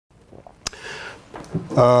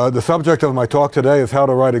The subject of my talk today is how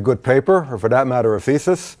to write a good paper, or for that matter, a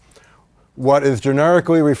thesis, what is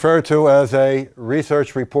generically referred to as a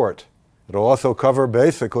research report. It'll also cover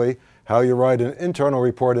basically how you write an internal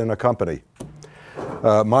report in a company.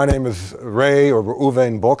 My name is Ray or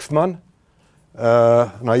Reuven Boxman,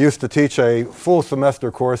 and I used to teach a full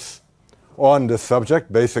semester course on this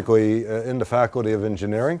subject, basically in the Faculty of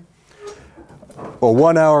Engineering. A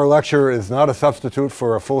 1-hour lecture is not a substitute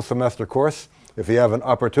for a full semester course. If you have an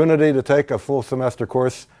opportunity to take a full semester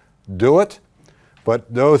course, do it.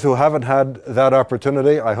 But those who haven't had that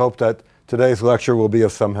opportunity, I hope that today's lecture will be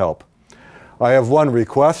of some help. I have one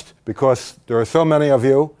request, because there are so many of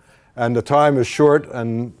you, and the time is short,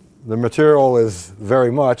 and the material is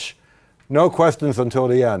very much. No questions until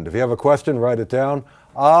the end. If you have a question, write it down.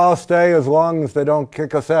 I'll stay as long as they don't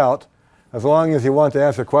kick us out, as long as you want to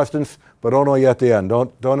answer questions, but only at the end.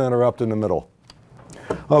 Don't interrupt in the middle.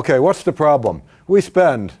 Okay, what's the problem? We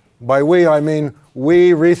spend, by we I mean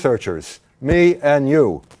we researchers, me and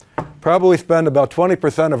you, probably spend about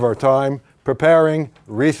 20% of our time preparing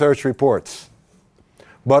research reports.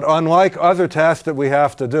 But unlike other tasks that we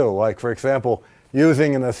have to do, like for example,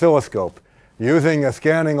 using an oscilloscope, using a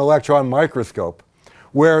scanning electron microscope,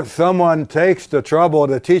 where someone takes the trouble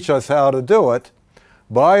to teach us how to do it,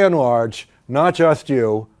 by and large, not just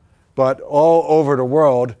you, but all over the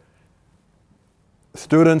world,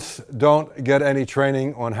 students don't get any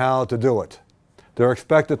training on how to do it. They're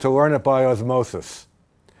expected to learn it by osmosis.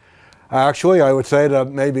 Actually, I would say that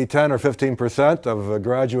maybe 10 or 15% of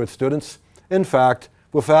graduate students, in fact,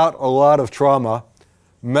 without a lot of trauma,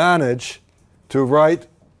 manage to write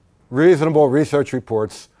reasonable research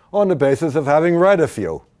reports on the basis of having read a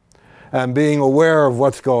few and being aware of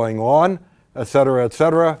what's going on, etc.,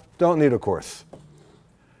 etc. Don't need a course.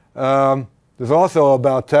 There's also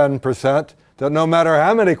about 10% that no matter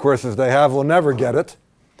how many courses they have will never get it.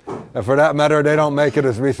 And for that matter, they don't make it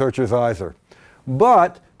as researchers either.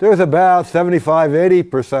 But there's about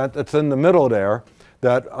 75–80% that's in the middle there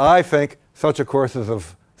that I think such a course is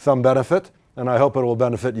of some benefit, and I hope it will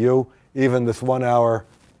benefit you, even this 1-hour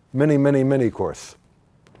mini course.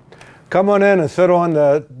 Come on in and sit on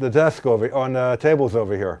the desk on the tables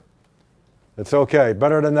over here. It's okay.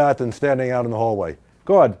 Better than that than standing out in the hallway.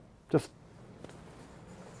 Go ahead. Just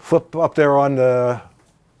flip up there on the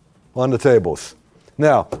tables.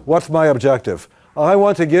 Now, what's my objective? I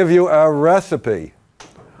want to give you a recipe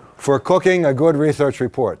for cooking a good research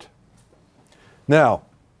report. Now,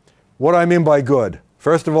 what I mean by good,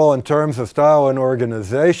 first of all, in terms of style and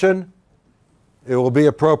organization, it will be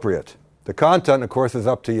appropriate. The content, of course, is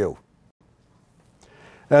up to you.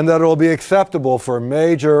 And that it will be acceptable for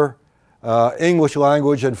major English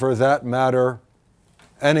language, and for that matter,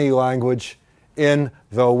 any language in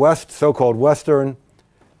the so-called Western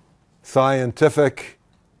scientific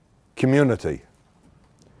community.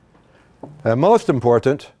 And most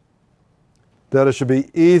important, that it should be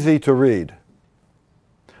easy to read.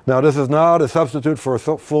 Now, this is not a substitute for a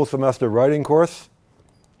full semester writing course.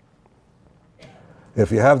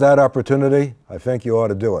 If you have that opportunity, I think you ought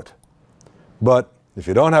to do it. But if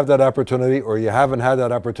you don't have that opportunity, or you haven't had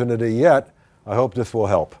that opportunity yet, I hope this will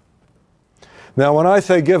help. Now, when I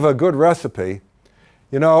say give a good recipe,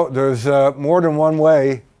 you know, there's more than one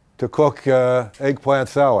way to cook eggplant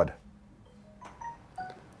salad.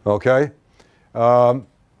 Okay? I'm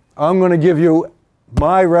going to give you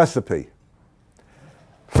my recipe.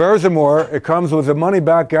 Furthermore, it comes with a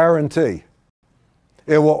money-back guarantee.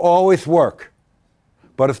 It will always work,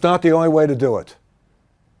 but it's not the only way to do it.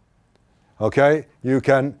 Okay? You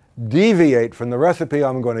can deviate from the recipe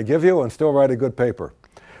I'm going to give you and still write a good paper.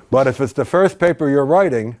 But if it's the first paper you're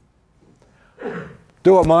writing,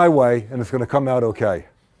 do it my way, and it's going to come out okay.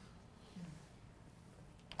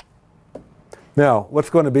 Now, what's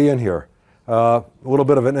going to be in here? A little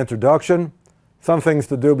bit of an introduction, some things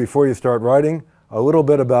to do before you start writing, a little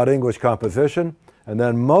bit about English composition, and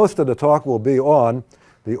then most of the talk will be on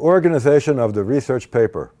the organization of the research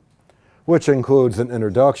paper, which includes an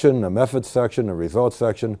introduction, a methods section, a results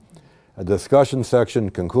section, a discussion section,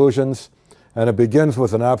 conclusions, and it begins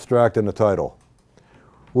with an abstract and a title.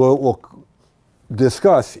 We'll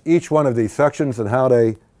discuss each one of these sections and how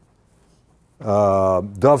they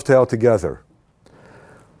dovetail together.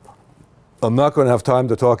 I'm not going to have time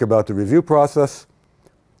to talk about the review process.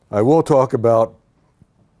 I will talk about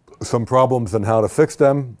some problems and how to fix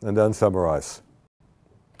them, and then summarize.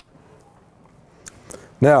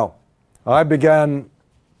 Now, I began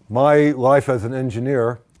my life as an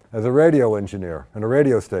engineer, as a radio engineer in a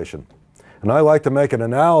radio station. And I like to make an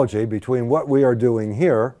analogy between what we are doing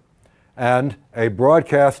here and a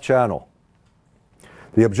broadcast channel.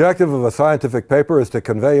 The objective of a scientific paper is to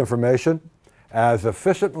convey information as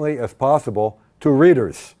efficiently as possible to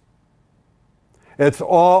readers. It's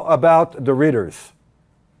all about the readers.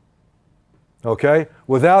 Okay?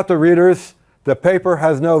 Without the readers, the paper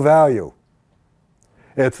has no value.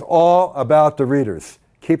 It's all about the readers.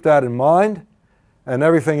 Keep that in mind, and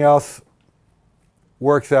everything else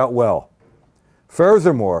works out well.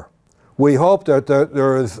 Furthermore, we hope that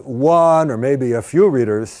there is one or maybe a few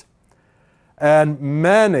readers and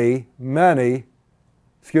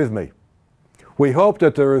we hope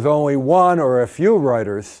that there is only one or a few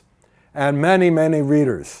writers and many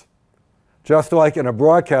readers. Just like in a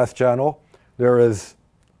broadcast channel, there is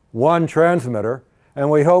one transmitter,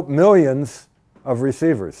 and we hope millions of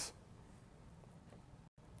receivers.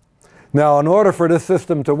 Now, in order for this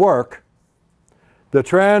system to work, the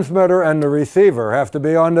transmitter and the receiver have to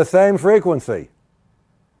be on the same frequency.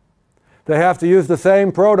 They have to use the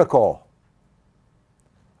same protocol.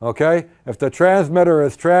 Okay? If the transmitter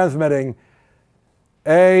is transmitting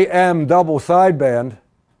AM double sideband,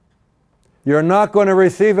 you're not going to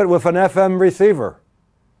receive it with an FM receiver.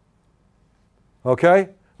 Okay?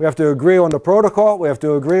 We have to agree on the protocol, we have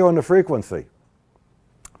to agree on the frequency.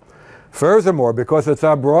 Furthermore, because it's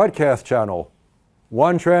our broadcast channel,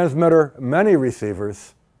 one transmitter, many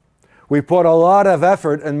receivers, we put a lot of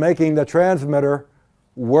effort in making the transmitter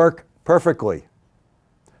work perfectly.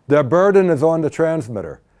 The burden is on the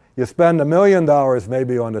transmitter. You spend $1 million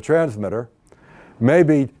maybe on the transmitter,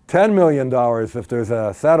 maybe $10 million if there's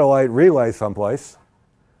a satellite relay someplace,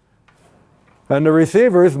 and the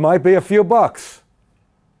receivers might be a few bucks.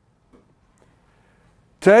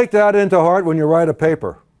 Take that into heart when you write a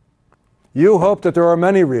paper. You hope that there are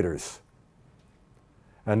many readers.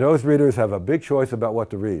 And those readers have a big choice about what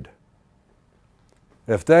to read.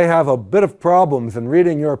 If they have a bit of problems in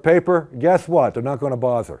reading your paper, guess what? They're not going to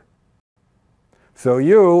bother. So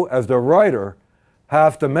you, as the writer,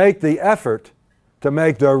 have to make the effort to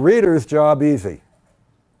make the reader's job easy.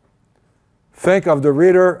 Think of the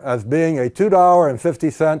reader as being a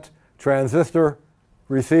 $2.50 transistor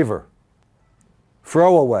receiver.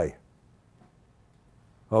 Throwaway.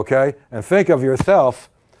 Okay? And think of yourself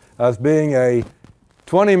as being a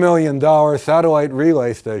 $20 million satellite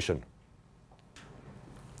relay station.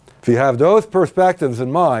 If you have those perspectives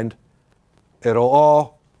in mind, it'll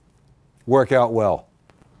all work out well.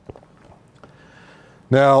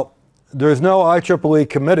 Now, there's no IEEE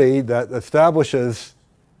committee that establishes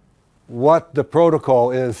what the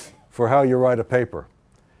protocol is for how you write a paper.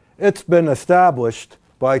 It's been established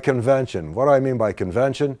by convention. What do I mean by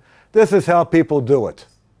convention? This is how people do it.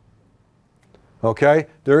 Okay?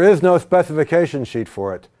 There is no specification sheet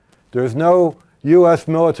for it. There's no U.S.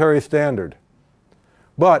 military standard.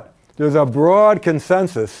 But there's a broad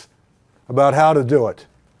consensus about how to do it.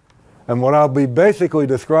 And what I'll be basically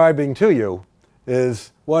describing to you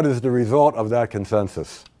is what is the result of that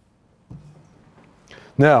consensus.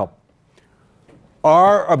 Now,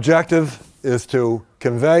 our objective is to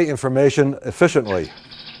convey information efficiently.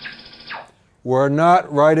 We're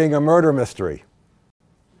not writing a murder mystery.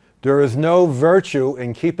 There is no virtue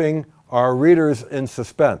in keeping our readers in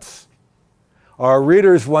suspense. Our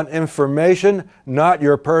readers want information, not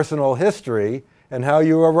your personal history and how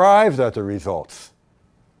you arrived at the results.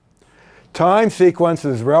 Time sequence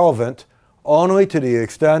is relevant only to the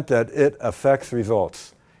extent that it affects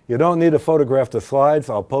results. You don't need to photograph the slides.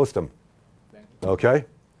 I'll post them. Okay?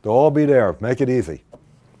 They'll all be there. Make it easy.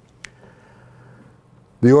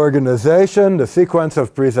 The organization, the sequence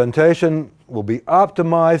of presentation will be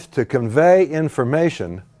optimized to convey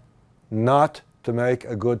information, not to make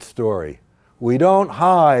a good story. We don't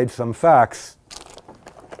hide some facts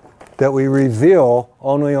that we reveal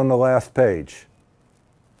only on the last page.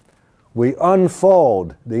 We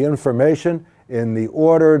unfold the information in the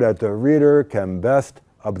order that the reader can best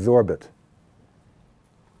absorb it.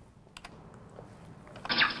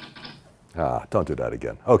 Don't do that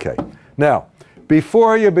again. Okay. Now,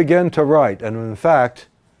 before you begin to write, and in fact,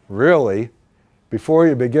 really, before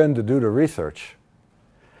you begin to do the research,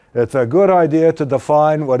 it's a good idea to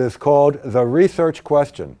define what is called the research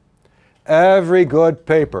question. Every good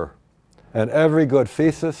paper and every good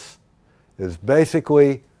thesis is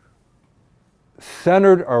basically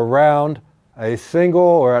centered around a single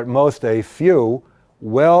or at most a few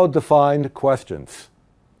well-defined questions.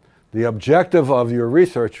 The objective of your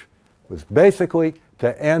research was basically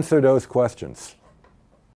to answer those questions.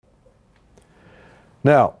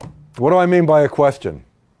 Now, what do I mean by a question?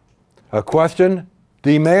 A question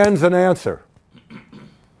demands an answer.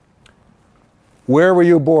 Where were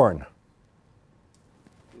you born?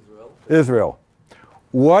 Israel. Israel.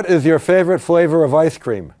 What is your favorite flavor of ice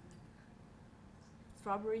cream?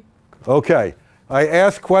 Strawberry. Okay. I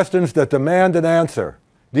ask questions that demand an answer.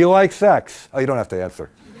 Do you like sex? Oh, you don't have to answer.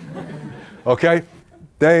 Okay?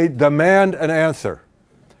 They demand an answer.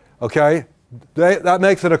 Okay? That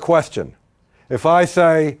makes it a question. If I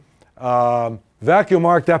say vacuum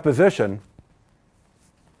arc deposition,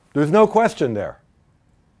 there's no question there.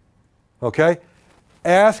 Okay?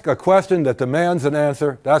 Ask a question that demands an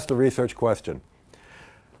answer. That's the research question.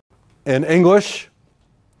 In English,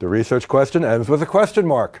 the research question ends with a question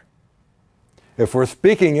mark. If we're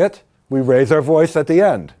speaking it, we raise our voice at the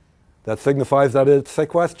end. That signifies that it's a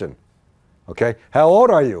question. Okay? How old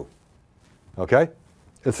are you? Okay?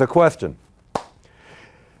 It's a question.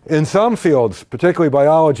 In some fields, particularly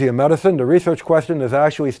biology and medicine, the research question is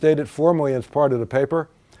actually stated formally as part of the paper,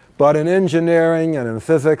 but in engineering and in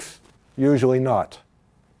physics, usually not.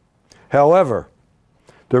 However,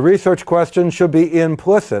 the research question should be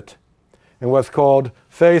implicit in what's called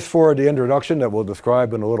phase 4 of the introduction that we'll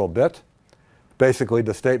describe in a little bit, basically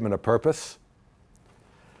the statement of purpose.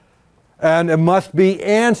 And it must be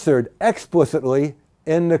answered explicitly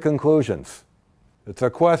in the conclusions. It's a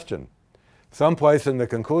question. Someplace in the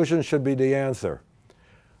conclusion should be the answer.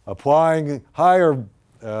 Applying higher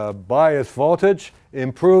bias voltage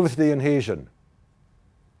improves the adhesion,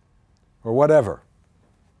 or whatever.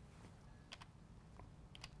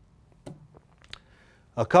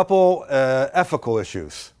 A couple ethical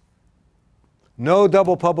issues. No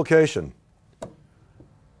double publication.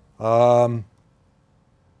 The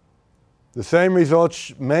same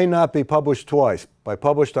results may not be published twice. By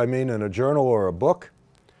published, I mean in a journal or a book.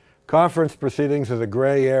 Conference proceedings is a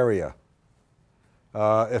gray area.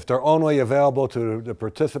 If they're only available to the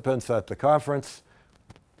participants at the conference,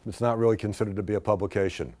 it's not really considered to be a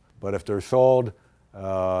publication. But if they're sold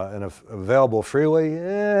and available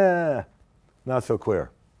freely, not so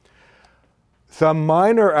clear. Some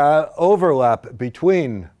minor overlap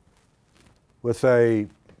between, let's say,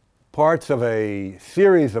 parts of a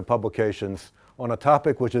series of publications on a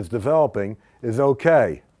topic which is developing is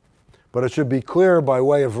okay. But it should be clear by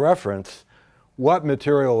way of reference what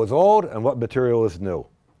material is old and what material is new.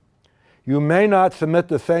 You may not submit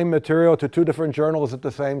the same material to 2 different journals at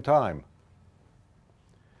the same time.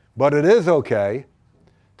 But it is okay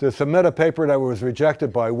to submit a paper that was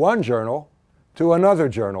rejected by one journal to another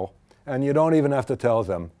journal, and you don't even have to tell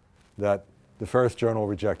them that the first journal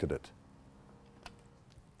rejected it.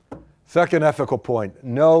 Second ethical point,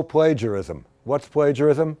 no plagiarism. What's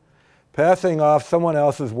plagiarism? Passing off someone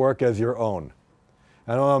else's work as your own.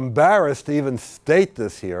 And I'm embarrassed to even state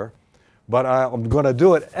this here, but I'm going to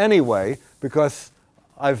do it anyway because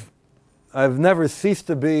I've never ceased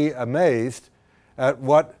to be amazed at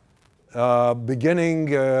what beginning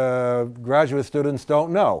graduate students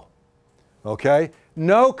don't know. Okay?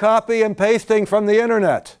 No copy and pasting from the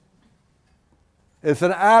internet. It's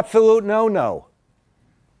an absolute no-no.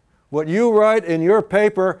 What you write in your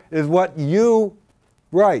paper is what you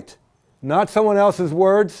write, not someone else's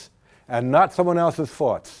words and not someone else's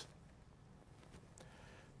thoughts.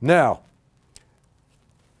 Now,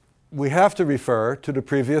 we have to refer to the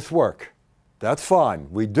previous work. That's fine.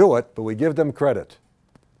 We do it, but we give them credit.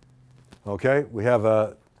 Okay? We have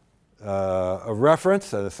a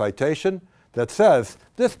reference, a citation that says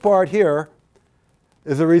this part here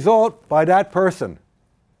is a result by that person.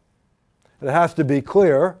 It has to be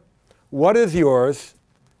clear what is yours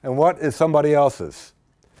and what is somebody else's.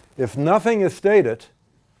 If nothing is stated,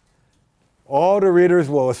 all the readers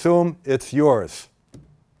will assume it's yours.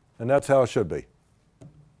 And that's how it should be.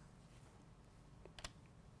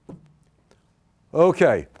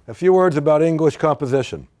 Okay, a few words about English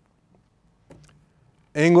composition.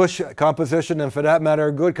 English composition, and for that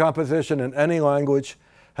matter, good composition in any language,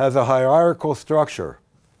 has a hierarchical structure,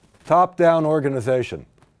 top-down organization.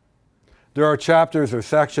 There are chapters or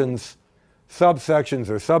sections, subsections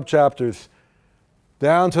or subchapters,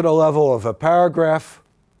 down to the level of a paragraph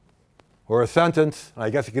or a sentence. I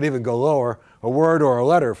guess it could even go lower, a word or a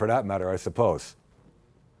letter for that matter, I suppose.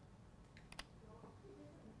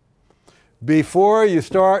 Before you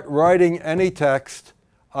start writing any text,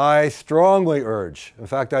 I strongly urge, in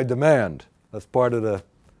fact I demand, that's part of the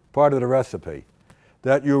recipe,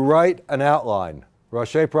 that you write an outline,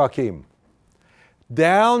 Rashi Prakim,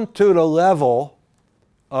 down to the level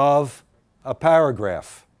of a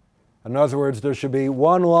paragraph. In other words, there should be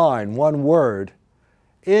one line, one word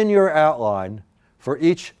in your outline for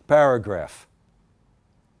each paragraph.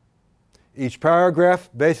 Each paragraph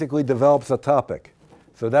basically develops a topic.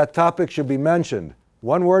 So that topic should be mentioned.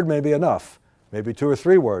 One word may be enough, maybe 2 or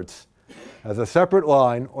 3 words, as a separate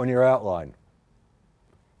line on your outline.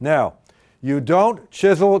 Now, you don't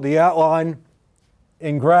chisel the outline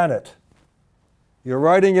in granite. You're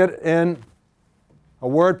writing it in a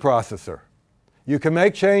word processor. You can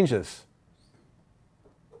make changes.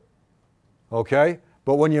 Okay?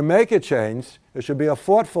 But when you make a change, it should be a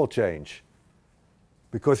thoughtful change.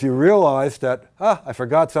 Because you realize that, I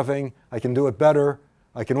forgot something, I can do it better,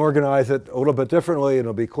 I can organize it a little bit differently, and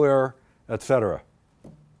it'll be clearer, etc.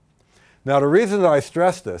 Now, the reason that I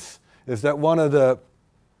stress this is that one of the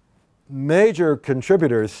major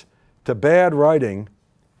contributors to bad writing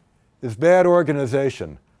is bad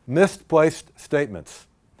organization, misplaced statements.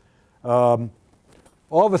 All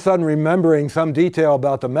of a sudden remembering some detail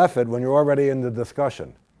about the method when you're already in the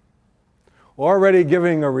discussion. Already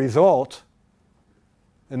giving a result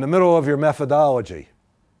in the middle of your methodology.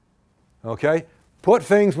 Okay? Put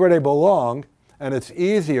things where they belong, and it's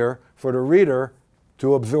easier for the reader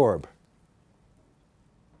to absorb.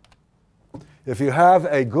 If you have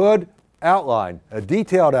a good outline, a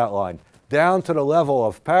detailed outline, down to the level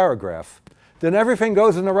of paragraph, then everything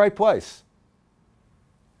goes in the right place.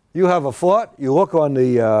 You have a thought, you look on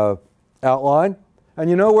the outline, and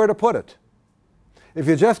you know where to put it. If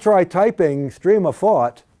you just try typing stream of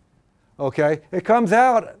thought, okay, it comes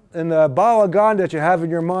out in the balagan that you have in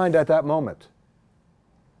your mind at that moment.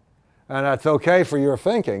 And that's okay for your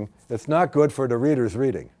thinking. It's not good for the reader's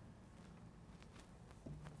reading.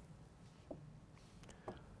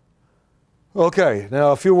 Okay,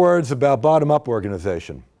 now a few words about bottom-up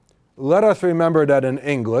organization. Let us remember that in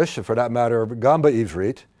English, for that matter, Gamba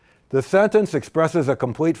Ivrit, the sentence expresses a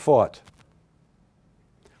complete thought.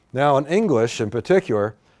 Now in English, in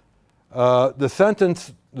particular, the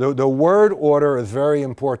sentence, the word order is very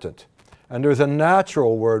important. And there's a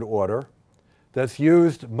natural word order that's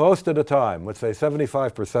used most of the time, let's say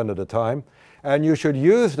 75% of the time. And you should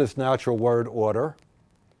use this natural word order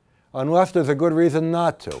unless there's a good reason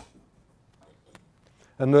not to.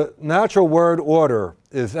 And the natural word order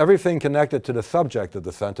is everything connected to the subject of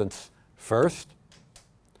the sentence first,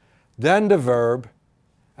 then the verb,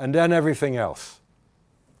 and then everything else.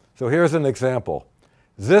 So here's an example.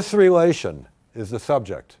 This relation is the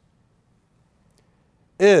subject.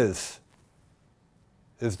 Is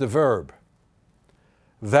the verb.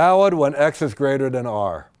 Valid when x is greater than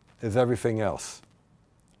r is everything else.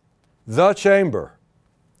 The chamber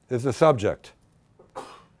is the subject.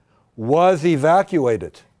 Was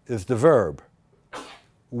evacuated is the verb.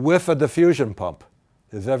 With a diffusion pump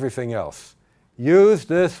is everything else. Use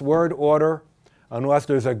this word order unless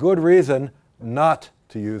there's a good reason not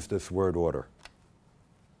to use this word order.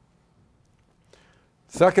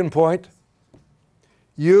 Second point,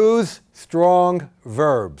 use strong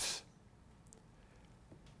verbs.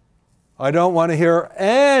 I don't want to hear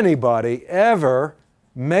anybody ever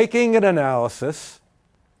making an analysis,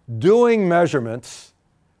 doing measurements,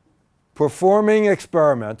 performing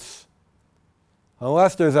experiments,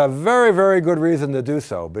 unless there's a very, very good reason to do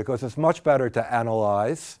so, because it's much better to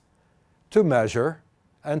analyze, to measure,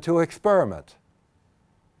 and to experiment.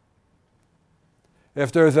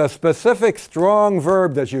 If there's a specific strong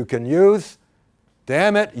verb that you can use,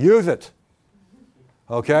 damn it, use it.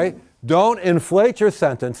 Okay? Don't inflate your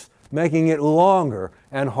sentence, making it longer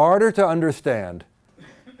and harder to understand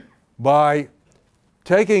by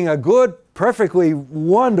taking a good, perfectly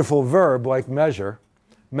wonderful verb like measure,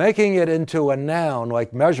 making it into a noun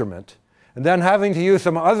like measurement, and then having to use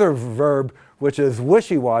some other verb which is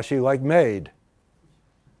wishy-washy like made.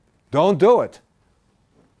 Don't do it.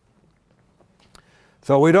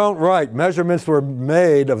 So we don't write, measurements were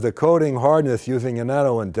made of the coating hardness using a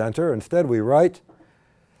nano-indenter. Instead, we write,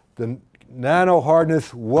 the nano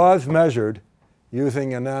hardness was measured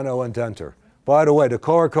using a nano-indenter. By the way, the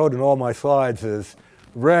color code in all my slides is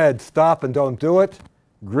red, stop and don't do it.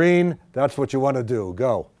 Green, that's what you want to do.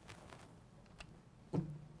 Go.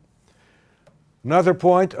 Another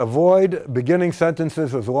point, avoid beginning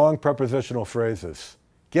sentences with long prepositional phrases.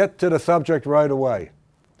 Get to the subject right away.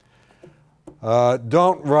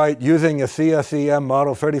 Don't write using a CSEM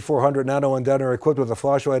model 3400 nano-indenter equipped with a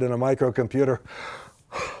flashlight and a microcomputer.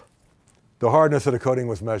 The hardness of the coating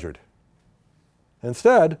was measured.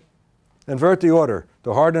 Instead, invert the order.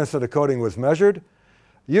 The hardness of the coating was measured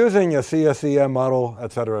using a CSEM model,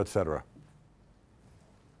 etc., etc.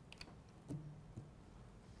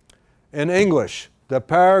 In English, the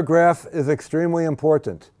paragraph is extremely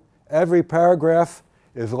important. Every paragraph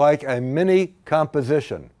is like a mini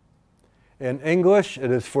composition. In English, it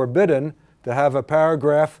is forbidden to have a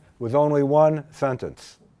paragraph with only one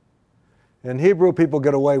sentence. In Hebrew, people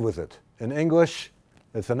get away with it. In English,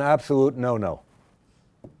 it's an absolute no-no.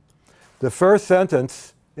 The first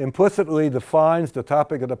sentence implicitly defines the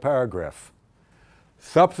topic of the paragraph.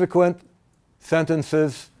 Subsequent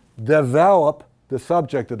sentences develop the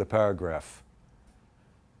subject of the paragraph.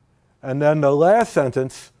 And then the last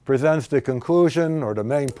sentence presents the conclusion or the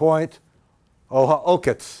main point.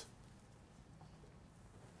 Okits.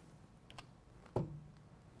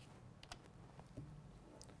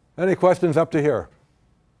 Any questions up to here?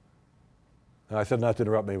 I said not to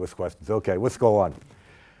interrupt me with questions. Okay, let's go on.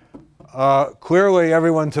 Clearly,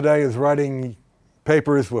 everyone today is writing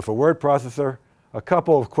papers with a word processor. A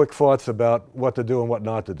couple of quick thoughts about what to do and what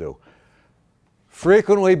not to do.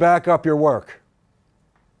 Frequently back up your work.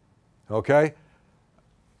 Okay?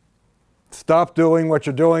 Stop doing what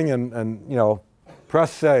you're doing and you know,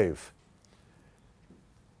 press save.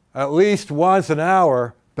 At least once an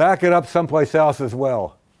hour, back it up someplace else as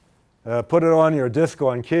well. Put it on your disk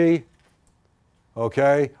on key,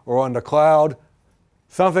 okay, or on the cloud.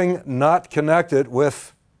 Something not connected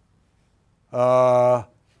with that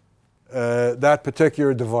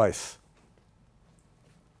particular device.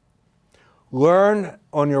 Learn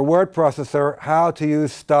on your word processor how to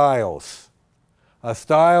use styles. A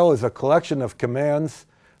style is a collection of commands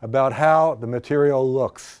about how the material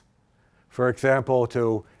looks. For example,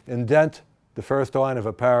 to indent the first line of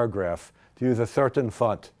a paragraph, to use a certain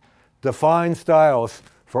font. Define styles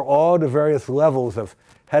for all the various levels of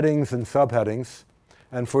headings and subheadings,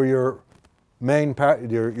 and for your main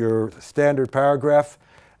your standard paragraph,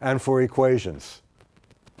 and for equations.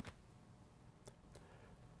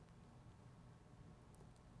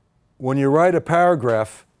 When you write a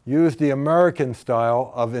paragraph, use the American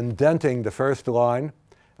style of indenting the first line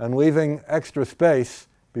and leaving extra space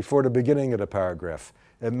before the beginning of the paragraph.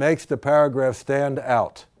 It makes the paragraph stand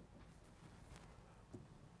out.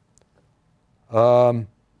 Learn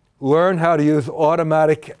how to use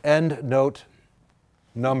automatic endnote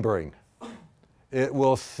numbering. It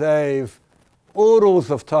will save oodles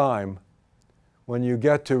of time when you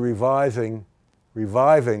get to revising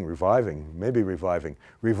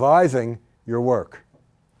your work.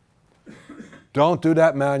 Don't do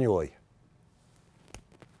that manually.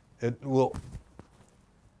 It will,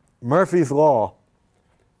 Murphy's Law,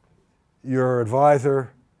 your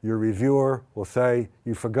advisor, your reviewer will say,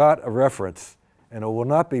 you forgot a reference, and it will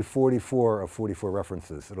not be 44 of 44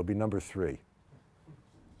 references. It'll be number 3.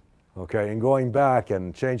 Okay, and going back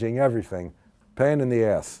and changing everything, pain in the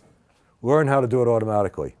ass. Learn how to do it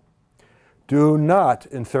automatically. Do not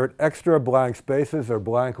insert extra blank spaces or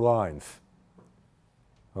blank lines.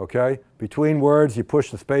 Okay? Between words, you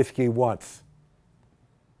push the space key once.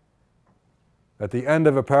 At the end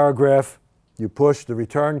of a paragraph, you push the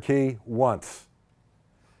return key once.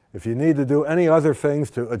 If you need to do any other things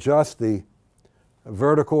to adjust the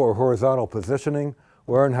vertical or horizontal positioning,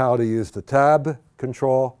 learn how to use the tab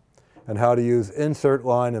control and how to use insert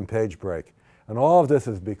line and page break. And all of this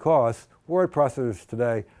is because word processors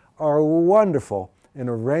today are wonderful in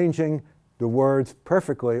arranging the words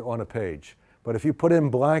perfectly on a page. But if you put in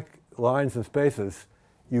blank lines and spaces,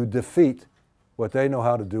 you defeat what they know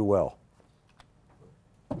how to do well.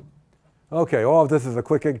 Okay, all of this is a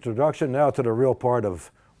quick introduction. Now to the real part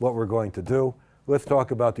of what we're going to do. Let's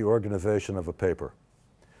talk about the organization of a paper.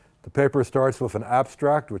 The paper starts with an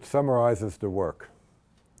abstract which summarizes the work.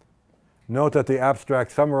 Note that the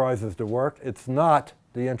abstract summarizes the work. It's not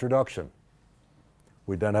the introduction.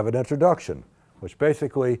 We then have an introduction, which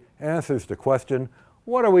basically answers the question,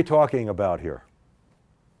 what are we talking about here?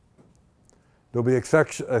 There'll be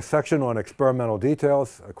a section on experimental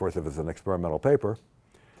details, of course, if it's an experimental paper.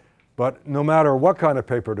 But no matter what kind of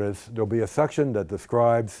paper it is, there'll be a section that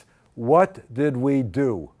describes what did we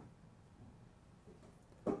do?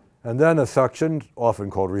 And then a section, often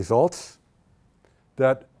called results,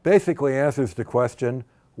 that basically answers the question,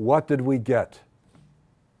 what did we get?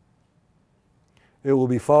 It will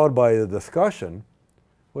be followed by a discussion,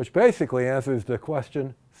 which basically answers the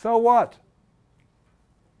question, so what?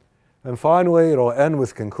 And finally, it'll end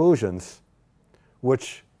with conclusions,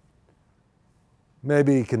 which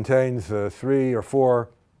maybe contains 3 or 4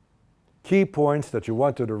 key points that you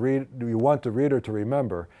want the reader to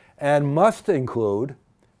remember, and must include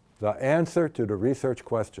the answer to the research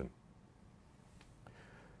question.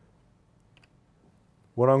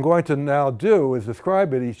 What I'm going to now do is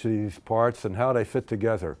describe each of these parts and how they fit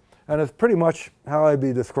together. And it's pretty much how I'd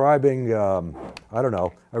be describing, I don't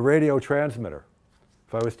know, a radio transmitter.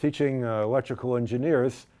 If I was teaching electrical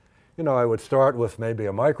engineers, you know, I would start with maybe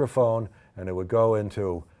a microphone, and it would go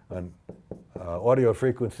into an audio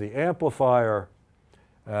frequency amplifier,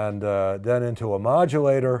 and then into a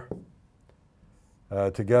modulator,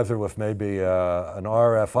 together with maybe an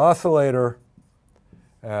RF oscillator,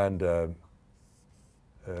 and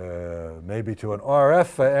maybe to an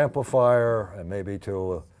RF amplifier, and maybe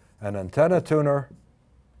to an antenna tuner.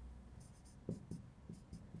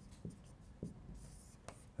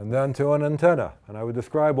 and then to an antenna. And I would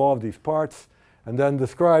describe all of these parts, and then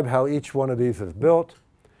describe how each one of these is built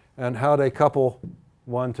and how they couple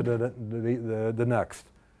one to the next.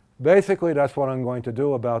 Basically, that's what I'm going to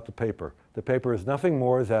do about the paper. The paper is nothing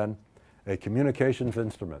more than a communications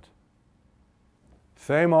instrument.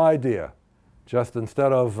 Same idea, just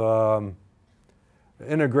instead of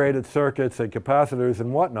integrated circuits and capacitors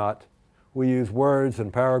and whatnot, we use words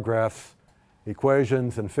and paragraphs,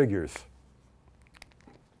 equations and figures.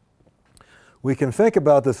 We can think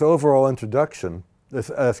about this overall introduction,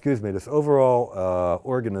 this overall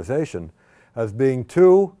organization as being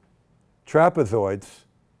two trapezoids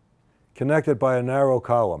connected by a narrow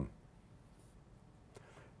column.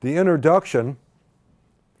 The introduction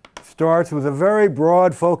starts with a very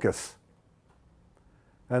broad focus,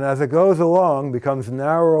 and as it goes along becomes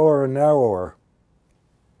narrower and narrower.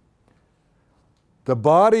 The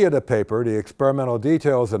body of the paper, the experimental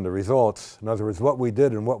details and the results, in other words, what we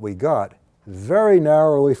did and what we got, is very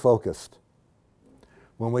narrowly focused.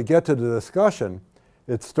 When we get to the discussion,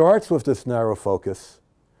 it starts with this narrow focus,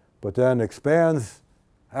 but then expands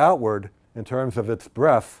outward in terms of its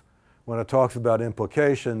breadth when it talks about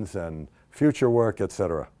implications and future work,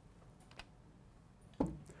 etc.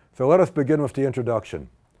 So let us begin with the introduction.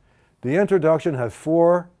 The introduction has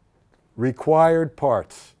 4 required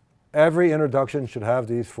parts. Every introduction should have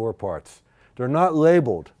these 4 parts. They're not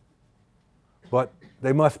labeled, but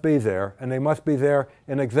they must be there, and they must be there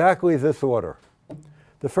in exactly this order.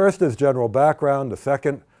 The first is general background. The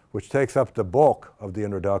second, which takes up the bulk of the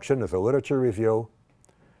introduction, is a literature review.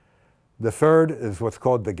 The third is what's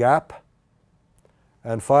called the gap.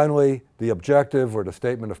 And finally, the objective or the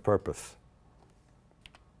statement of purpose.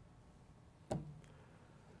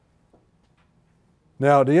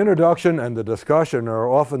 Now, the introduction and the discussion are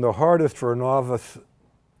often the hardest for a novice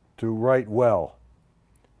to write well.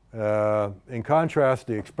 In contrast,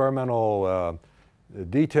 the experimental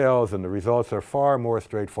details and the results are far more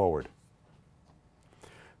straightforward.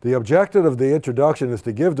 The objective of the introduction is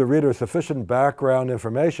to give the reader sufficient background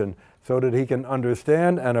information so that he can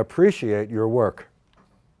understand and appreciate your work.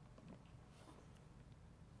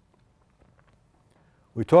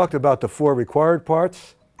 We talked about the 4 required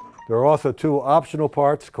parts. There are also 2 optional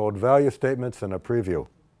parts called value statements and a preview.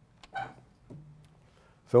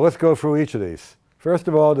 So let's go through each of these. First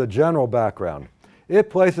of all, the general background. It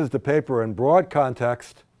places the paper in broad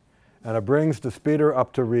context, and it brings the speeder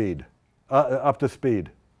up to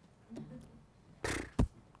speed.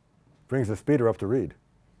 Brings the speeder up to read.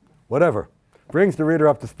 Whatever. Brings the reader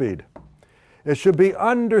up to speed. It should be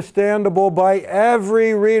understandable by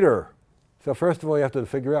every reader. So first of all, you have to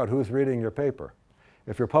figure out who's reading your paper.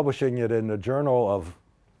 If you're publishing it in a journal of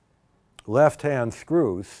left-hand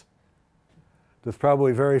screws, there's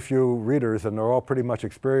probably very few readers, and they're all pretty much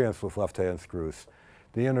experienced with left-hand screws.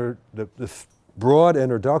 This broad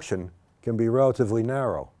introduction can be relatively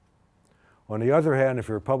narrow. On the other hand, if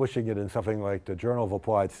you're publishing it in something like the Journal of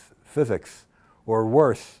Applied Physics, or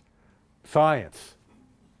worse, Science,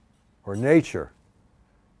 or Nature,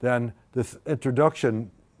 then this introduction,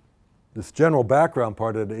 this general background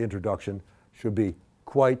part of the introduction should be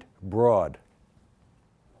quite broad.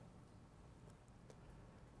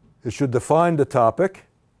 It should define the topic,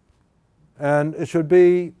 and it should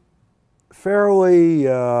be fairly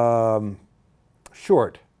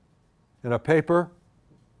short. In a paper,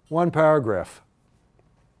 1 paragraph.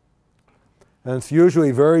 And it's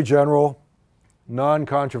usually very general,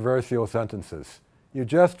 non-controversial sentences. You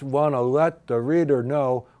just want to let the reader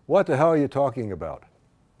know what the hell are you talking about.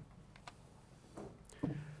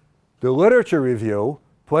 The literature review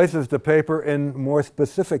places the paper in more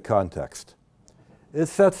specific context. It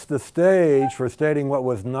sets the stage for stating what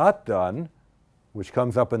was not done, which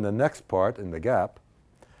comes up in the next part, in the gap,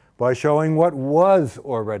 by showing what was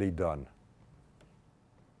already done.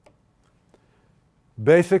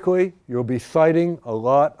 Basically, you'll be citing a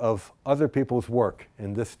lot of other people's work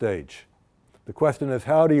in this stage. The question is,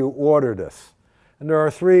 how do you order this? And there are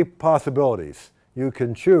 3 possibilities. You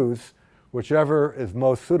can choose whichever is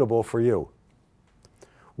most suitable for you.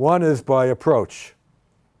 One is by approach.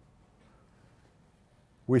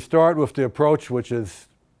 We start with the approach which is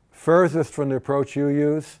furthest from the approach you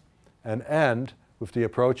use, and end with the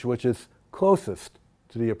approach which is closest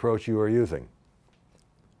to the approach you are using.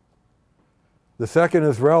 The second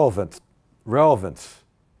is relevance.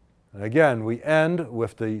 And again, we end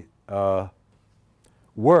with the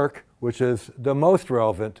work which is the most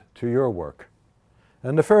relevant to your work.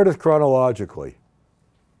 And the third is chronologically,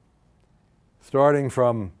 starting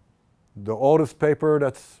from the oldest paper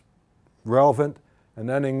that's relevant and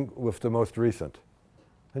ending with the most recent.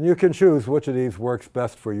 And you can choose which of these works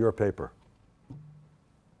best for your paper.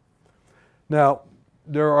 Now,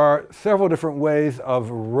 there are several different ways of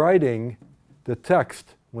writing the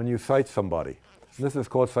text when you cite somebody. This is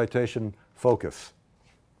called citation focus.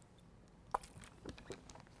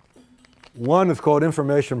 One is called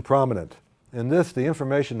information prominent. In this, the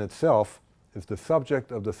information itself is the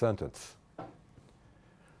subject of the sentence.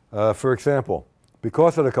 For example,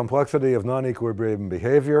 because of the complexity of non-equilibrium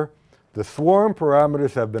behavior, the swarm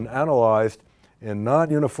parameters have been analyzed in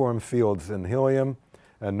non-uniform fields in helium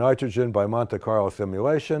and nitrogen by Monte Carlo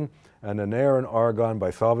simulation, and in air and argon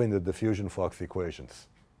by solving the diffusion flux equations.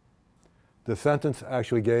 The sentence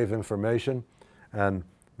actually gave information, and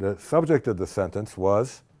the subject of the sentence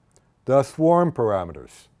was the swarm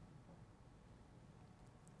parameters.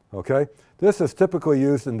 Okay? This is typically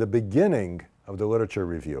used in the beginning of the literature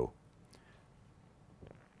review.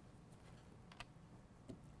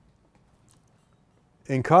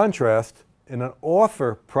 In contrast, in an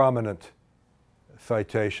author prominent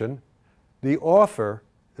citation, the author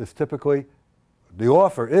is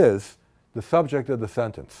the subject of the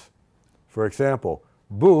sentence. For example,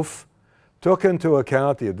 Bouf took into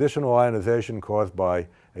account the additional ionization caused by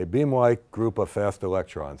a beam-like group of fast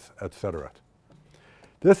electrons, etc.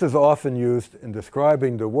 This is often used in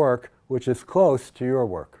describing the work which is close to your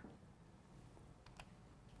work.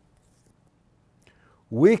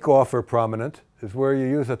 Weak author prominent is where you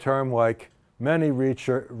use a term like many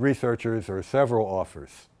researchers or several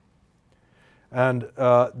authors. And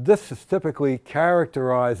this is typically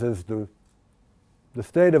characterizes the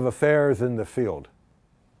state of affairs in the field,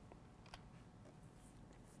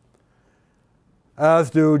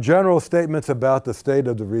 as do general statements about the state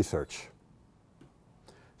of the research.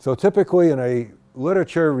 So typically in a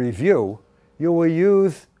literature review, you will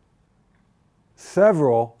use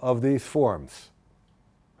several of these forms,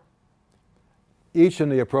 each in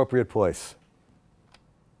the appropriate place.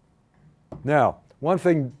 Now, one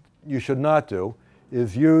thing you should not do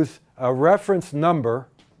is use a reference number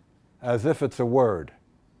as if it's a word.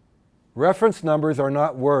 Reference numbers are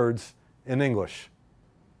not words in English.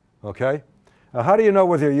 Okay? Now, how do you know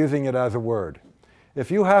whether you're using it as a word?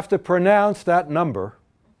 If you have to pronounce that number,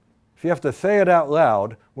 if you have to say it out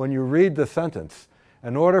loud when you read the sentence,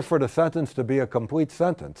 in order for the sentence to be a complete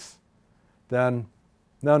sentence, then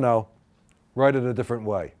no, write it a different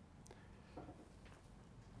way.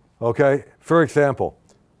 Okay? For example,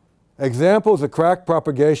 examples of crack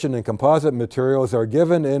propagation in composite materials are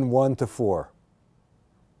given in 1 to 4.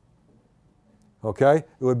 Okay? It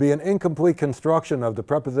would be an incomplete construction of the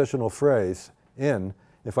prepositional phrase in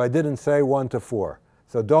if I didn't say 1 to 4.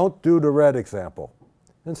 So don't do the red example.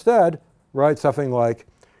 Instead, write something like,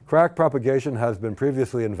 crack propagation has been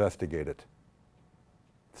previously investigated.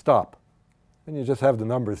 Stop. And you just have the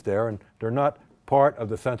numbers there, and they're not part of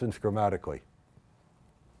the sentence grammatically.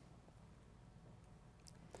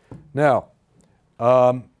 Now,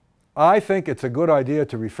 I think it's a good idea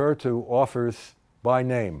to refer to authors by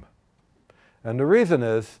name. And the reason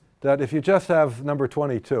is that if you just have number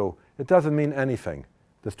 22, it doesn't mean anything.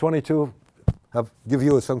 Does 22 give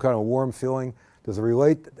you some kind of warm feeling? Does it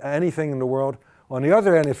relate to anything in the world? On the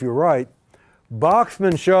other hand, if you write,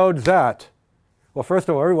 Boxman showed that. Well, first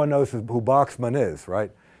of all, everyone knows who Boxman is,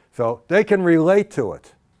 right? So they can relate to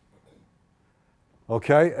it.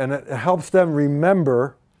 Okay? And it helps them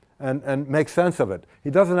remember and make sense of it.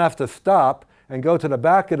 He doesn't have to stop and go to the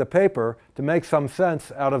back of the paper to make some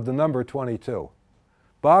sense out of the number 22.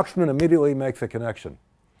 Boxman immediately makes a connection.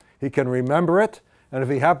 He can remember it, and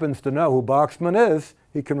if he happens to know who Boxman is,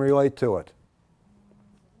 he can relate to it.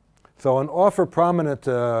 So in author prominent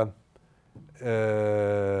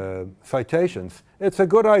citations, it's a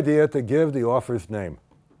good idea to give the author's name.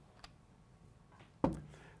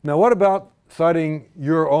 Now, what about citing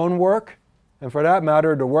your own work, and for that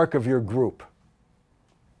matter, the work of your group?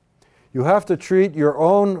 You have to treat your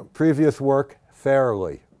own previous work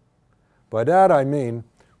fairly. By that I mean,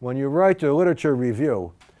 when you write your literature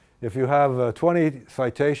review, if you have 20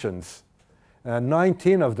 citations, and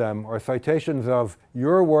 19 of them are citations of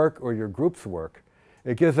your work or your group's work,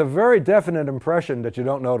 it gives a very definite impression that you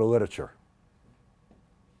don't know the literature.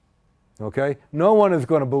 Okay? No one is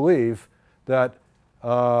going to believe that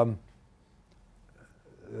 90%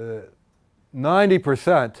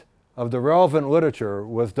 of the relevant literature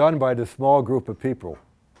was done by this small group of people.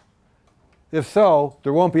 If so,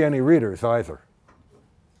 there won't be any readers either.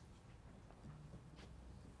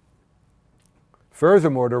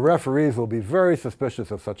 Furthermore, the referees will be very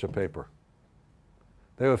suspicious of such a paper.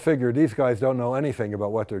 They will figure these guys don't know anything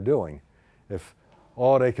about what they're doing if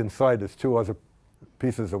all they can cite is 2 other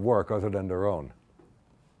pieces of work other than their own.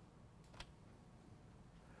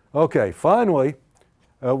 Okay, finally,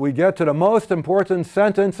 we get to the most important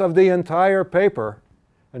sentence of the entire paper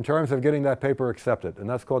in terms of getting that paper accepted, and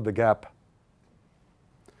that's called the gap.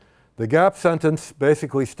 The gap sentence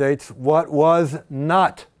basically states what was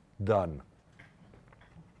not done.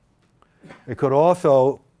 It could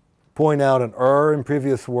also point out an error in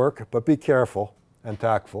previous work, but be careful and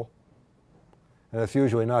tactful, and that's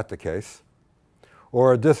usually not the case,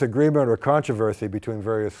 or a disagreement or controversy between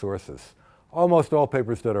various sources. Almost all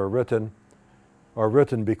papers that are written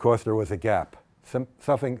because there was a gap.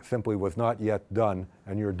 Something simply was not yet done,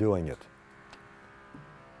 and you're doing it.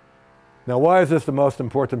 Now, why is this the most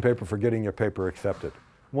important paper for getting your paper accepted?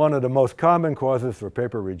 One of the most common causes for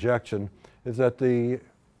paper rejection is that the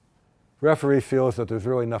referee feels that there's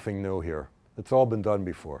really nothing new here. It's all been done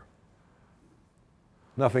before.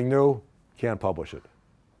 Nothing new, can't publish it.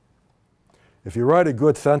 If you write a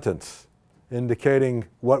good sentence indicating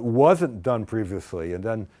what wasn't done previously and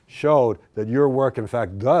then showed that your work in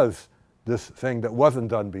fact does this thing that wasn't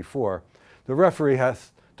done before, the referee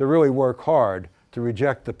has to really work hard to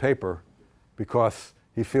reject the paper because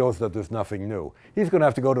he feels that there's nothing new. He's going to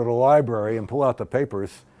have to go to the library and pull out the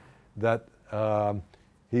papers that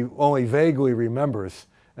he only vaguely remembers.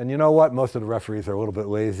 And you know what? Most of the referees are a little bit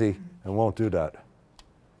lazy and won't do that.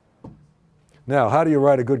 Now, how do you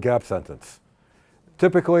write a good gap sentence?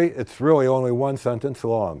 Typically, it's really only one sentence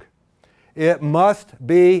long. It must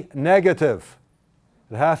be negative.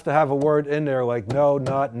 It has to have a word in there like no,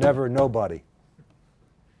 not, never, nobody.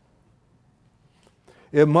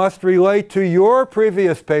 It must relate to your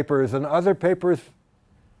previous papers and other papers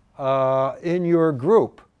in your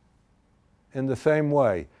group in the same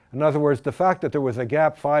way. In other words, the fact that there was a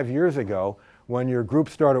gap 5 years ago when your group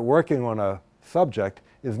started working on a subject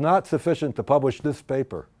is not sufficient to publish this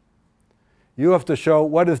paper. You have to show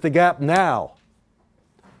what is the gap now.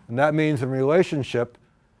 And that means in relationship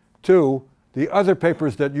to the other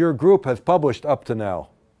papers that your group has published up to now,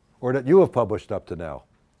 or that you have published up to now.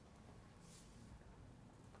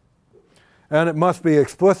 And it must be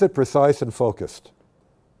explicit, precise, and focused.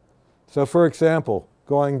 So for example,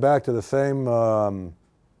 going back to the same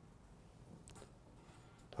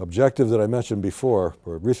objective that I mentioned before,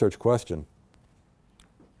 or research question,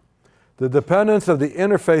 the dependence of the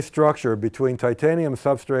interface structure between titanium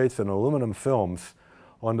substrates and aluminum films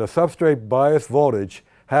on the substrate bias voltage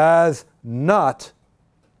has not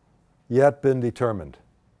yet been determined.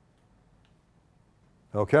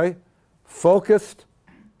 Okay? Focused,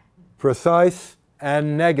 precise,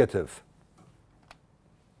 and negative.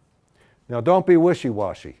 Now, don't be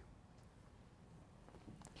wishy-washy.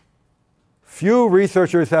 Few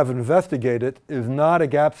researchers have investigated is not a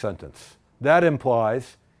gap sentence. That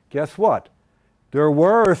implies, guess what? There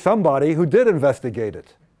were somebody who did investigate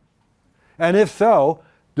it. And if so,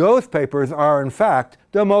 those papers are in fact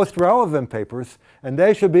the most relevant papers, and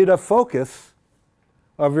they should be the focus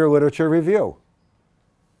of your literature review.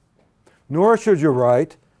 Nor should you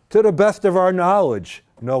write, to the best of our knowledge,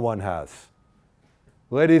 no one has.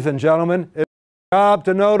 Ladies and gentlemen, it's our job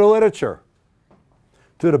to know the literature.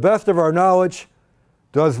 To the best of our knowledge,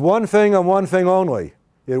 does one thing and one thing only.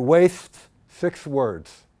 It wastes 6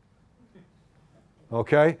 words.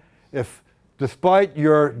 Okay? If, despite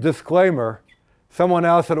your disclaimer, someone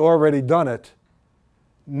else had already done it,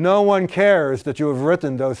 no one cares that you have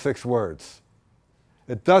written those 6 words.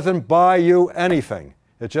 It doesn't buy you anything.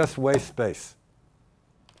 It just wastes space.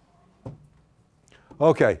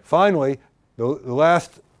 Okay, finally, the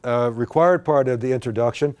last required part of the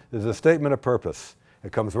introduction is a statement of purpose.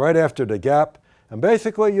 It comes right after the gap, and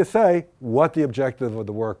basically you say what the objective of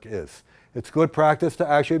the work is. It's good practice to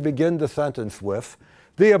actually begin the sentence with,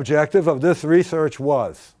 the objective of this research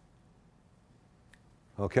was.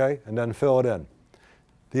 Okay, and then fill it in.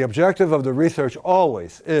 The objective of the research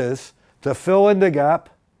always is to fill in the gap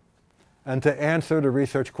and to answer the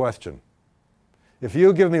research question. If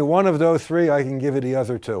you give me one of those 3, I can give you the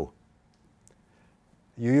other 2.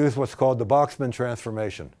 You use what's called the Boxman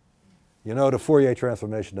transformation. You know the Fourier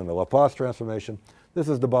transformation and the Laplace transformation. This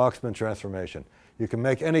is the Boxman transformation. You can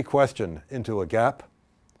make any question into a gap.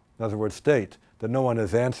 In other words, state that no one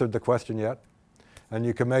has answered the question yet. And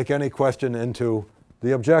you can make any question into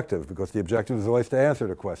the objective, because the objective is always to answer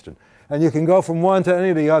the question. And you can go from one to any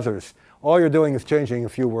of the others. All you're doing is changing a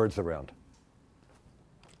few words around.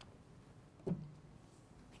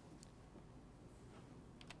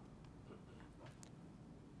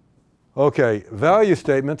 Okay, value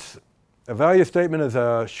statements. A value statement is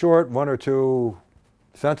a short 1 or 2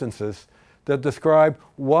 sentences that describe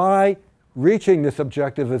why reaching this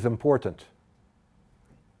objective is important.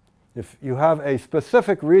 If you have a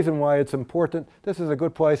specific reason why it's important, this is a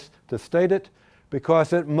good place to state it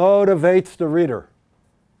because it motivates the reader.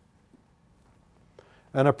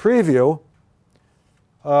 And a preview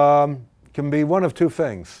can be one of two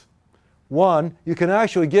things. One, you can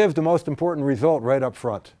actually give the most important result right up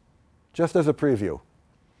front, just as a preview.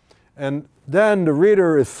 And then the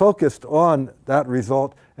reader is focused on that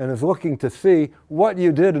result and is looking to see what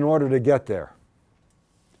you did in order to get there.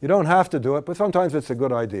 You don't have to do it, but sometimes it's a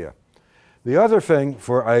good idea. The other thing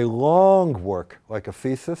for a long work, like a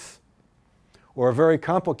thesis or a very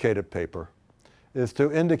complicated paper, is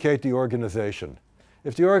to indicate the organization.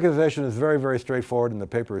 If the organization is very, very straightforward and the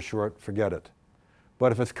paper is short, forget it.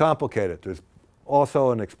 But if it's complicated, there's also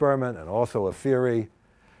an experiment and also a theory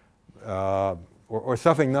or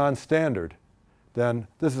something non-standard, then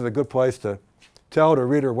this is a good place to tell the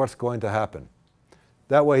reader what's going to happen.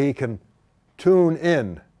 That way he can tune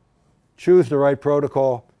in, choose the right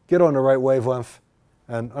protocol, get on the right wavelength,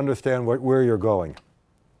 and understand where you're going.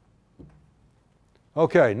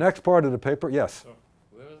 Okay, next part of the paper. Yes? So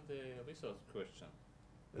where is the resource question?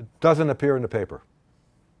 It doesn't appear in the paper.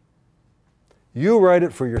 You write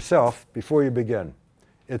it for yourself before you begin.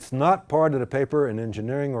 It's not part of the paper in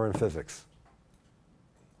engineering or in physics.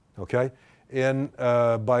 Okay? In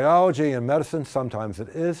biology and medicine, sometimes it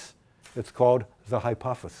is. It's called the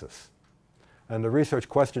hypothesis. And the research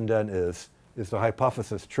question then is the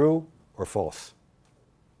hypothesis true or false?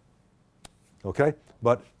 Okay?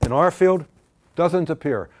 But in our field, doesn't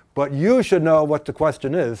appear. But you should know what the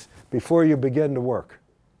question is before you begin to work,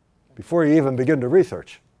 before you even begin to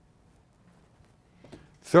research.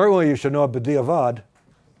 Certainly you should know b'diavad,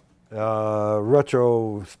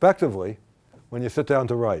 retrospectively, when you sit down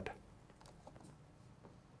to write.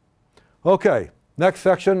 Okay, next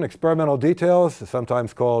section, experimental details,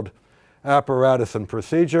 sometimes called apparatus and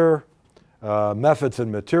procedure, methods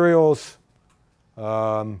and materials,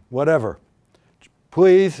 whatever.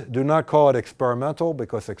 Please do not call it experimental,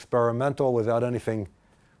 because experimental without anything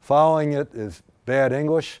following it is bad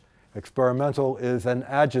English. Experimental is an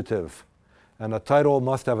adjective, and a title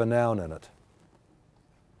must have a noun in it.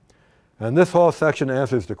 And this whole section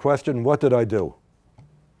answers the question, what did I do?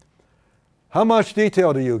 How much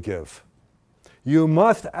detail do you give? You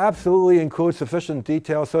must absolutely include sufficient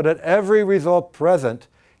detail so that every result present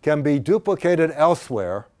can be duplicated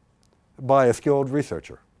elsewhere by a skilled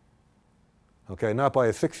researcher. Okay, not by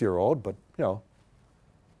a 6-year-old, but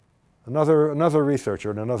another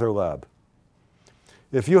researcher in another lab.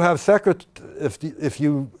 If you have if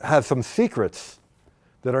you have some secrets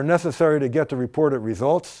that are necessary to get the reported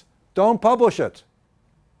results, don't publish it.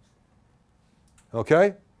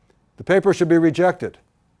 Okay? The paper should be rejected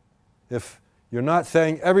if you're not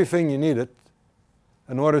saying everything you need it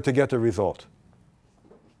in order to get the result.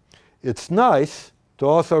 It's nice to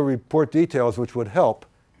also report details which would help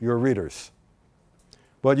your readers.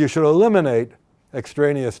 But you should eliminate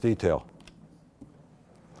extraneous detail.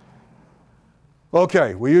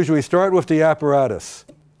 Okay, we usually start with the apparatus.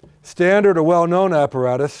 Standard or well-known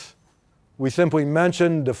apparatus, we simply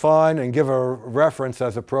mention, define, and give a reference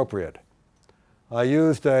as appropriate. I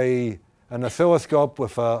used an oscilloscope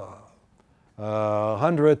with a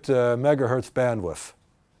 100 megahertz bandwidth.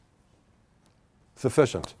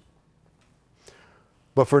 Sufficient.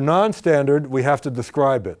 But for non-standard, we have to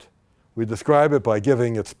describe it. We describe it by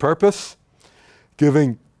giving its purpose,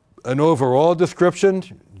 giving an overall description,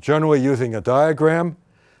 generally using a diagram,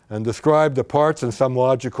 and describe the parts in some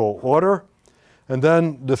logical order, and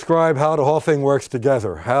then describe how the whole thing works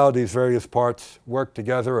together, how these various parts work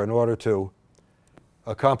together in order to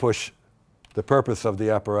accomplish the purpose of the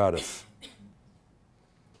apparatus.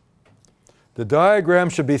 The diagram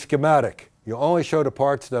should be schematic. You only show the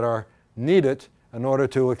parts that are needed in order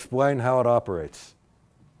to explain how it operates.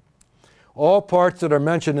 All parts that are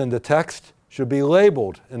mentioned in the text should be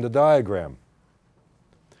labeled in the diagram.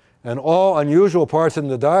 And all unusual parts in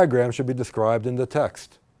the diagram should be described in the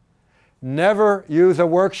text. Never use a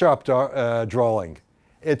workshop drawing.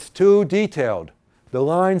 It's too detailed. The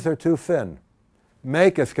lines are too thin.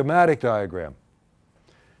 Make a schematic diagram.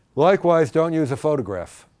 Likewise, don't use a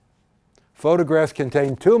photograph. Photographs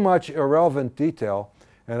contain too much irrelevant detail,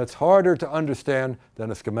 and it's harder to understand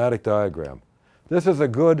than a schematic diagram. This is a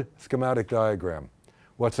good schematic diagram.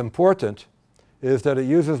 What's important is that it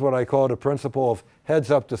uses what I call the principle of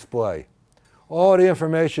heads-up display. All the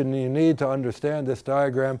information you need to understand this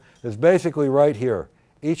diagram is basically right here.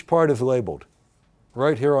 Each part is labeled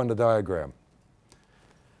right here on the diagram.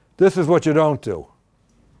 This is what you don't do.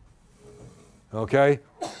 Okay?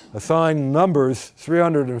 Assign numbers,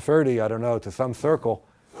 330, I don't know, to some circle.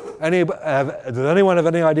 Does anyone have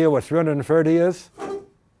any idea what 330 is?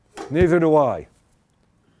 Neither do I.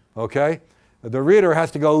 Okay? The reader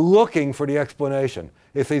has to go looking for the explanation.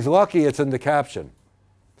 If he's lucky, it's in the caption.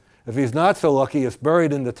 If he's not so lucky, it's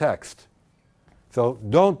buried in the text. So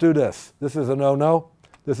don't do this. This is a no-no.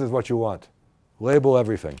 This is what you want. Label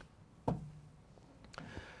everything.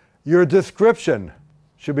 Your description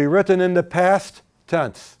should be written in the past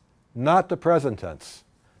tense, not the present tense.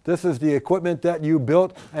 This is the equipment that you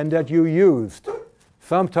built and that you used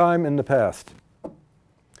sometime in the past.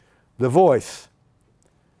 The voice.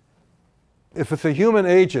 If it's a human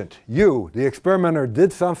agent, you, the experimenter,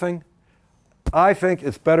 did something, I think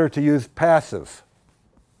it's better to use passive.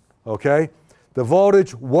 Okay? The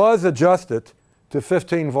voltage was adjusted to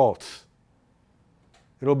 15 volts.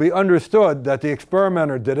 It'll be understood that the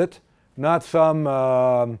experimenter did it, not some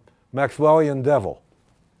Maxwellian devil.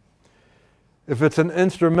 If it's an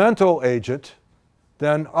instrumental agent,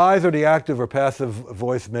 then either the active or passive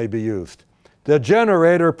voice may be used. The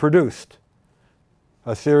generator produced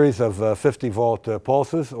a series of 50-volt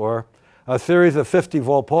pulses, or a series of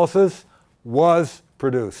 50-volt pulses was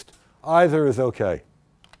produced. Either is okay.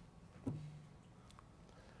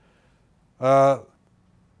 How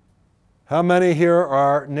many here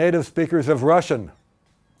are native speakers of Russian?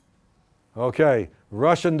 Okay,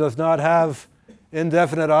 Russian does not have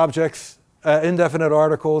indefinite objects, indefinite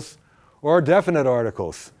articles, or definite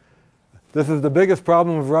articles. This is the biggest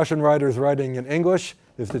problem of Russian writers writing in English,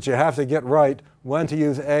 is that you have to get right when to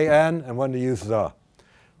use an and when to use the.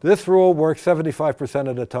 This rule works 75%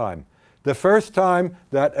 of the time. The first time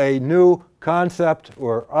that a new concept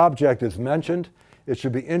or object is mentioned, it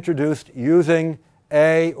should be introduced using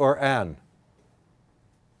a or an.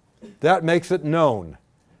 That makes it known.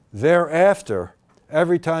 Thereafter,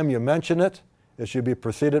 every time you mention it, it should be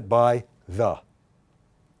preceded by the.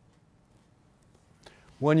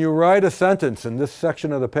 When you write a sentence in this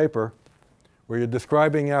section of the paper where you're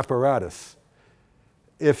describing apparatus,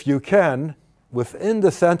 if you can, within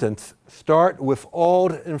the sentence, start with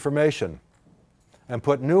old information and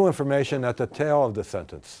put new information at the tail of the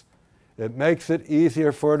sentence. It makes it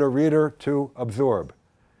easier for the reader to absorb.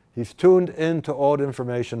 He's tuned into old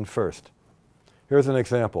information first. Here's an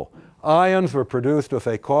example. Ions were produced with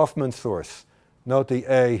a Kaufman source. Note the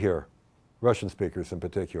A here, Russian speakers in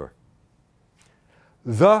particular.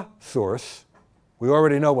 The source, we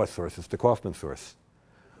already know what source, it's the Kaufman source,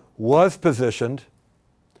 was positioned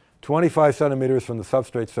 25 centimeters from the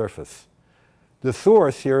substrate surface. The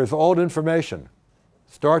source here is old information.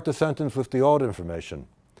 Start the sentence with the old information.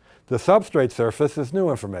 The substrate surface is new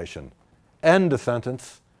information. End the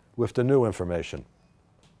sentence with the new information.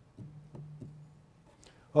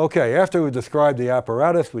 Okay, after we describe the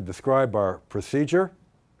apparatus, we describe our procedure.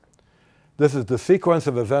 This is the sequence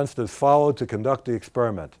of events that is followed to conduct the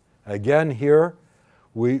experiment. Again, here,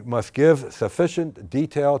 we must give sufficient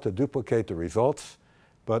detail to duplicate the results,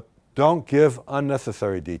 but don't give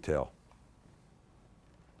unnecessary detail.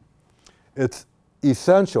 It's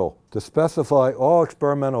essential to specify all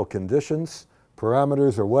experimental conditions,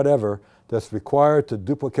 parameters, or whatever that's required to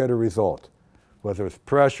duplicate a result, whether it's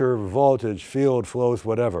pressure, voltage, field, flows,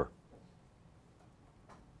 whatever.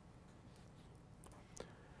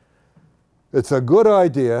 It's a good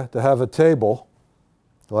idea to have a table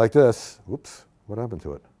like this. Whoops, what happened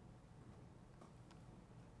to it?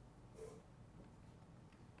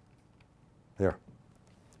 Here.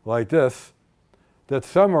 Like this, that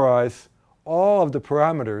summarize all of the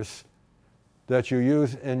parameters that you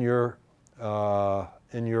use in your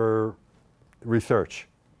research.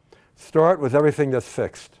 Start with everything that's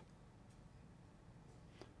fixed.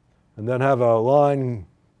 And then have a line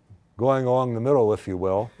going along the middle, if you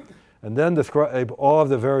will. And then describe all of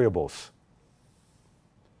the variables.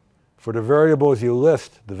 For the variables, you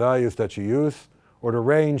list the values that you use or the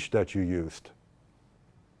range that you used.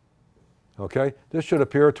 Okay? This should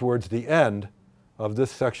appear towards the end of this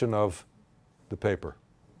section of the paper.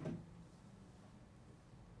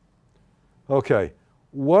 Okay,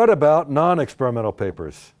 what about non-experimental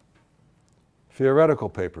papers? Theoretical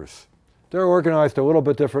papers. They're organized a little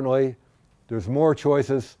bit differently. There's more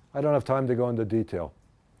choices. I don't have time to go into detail.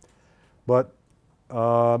 But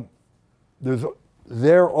there's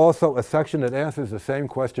also a section that answers the same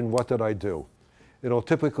question, what did I do? It'll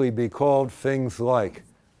typically be called things like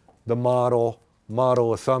the model,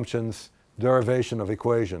 model assumptions, derivation of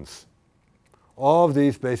equations. All of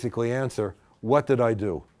these basically answer, what did I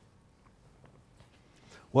do?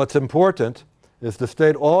 What's important is to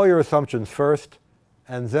state all your assumptions first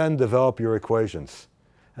and then develop your equations.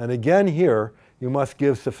 And again here, you must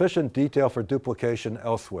give sufficient detail for duplication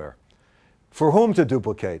elsewhere. For whom to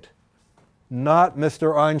duplicate? Not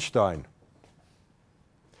Mr. Einstein.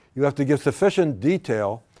 You have to give sufficient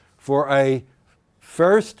detail for a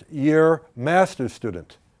first-year master's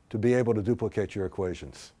student to be able to duplicate your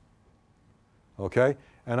equations. Okay?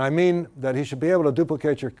 And I mean that he should be able to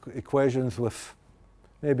duplicate your equations with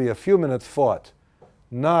maybe a few minutes thought,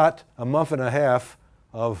 not a month and a half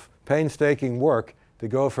of painstaking work to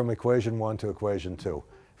go from equation 1 to equation 2.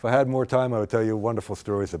 If I had more time, I would tell you wonderful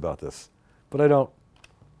stories about this, but I don't.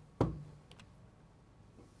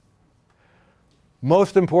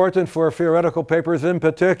 Most important for theoretical papers in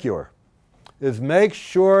particular is make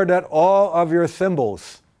sure that all of your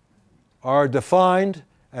symbols are defined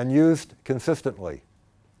and used consistently.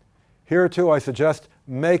 Here too, I suggest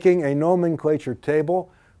making a nomenclature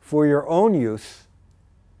table for your own use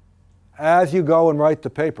as you go and write the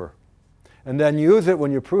paper. And then use it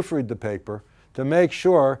when you proofread the paper to make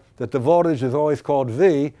sure that the voltage is always called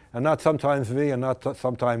V and not sometimes V and not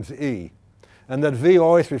sometimes E. And that V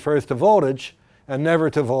always refers to voltage and never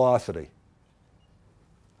to velocity.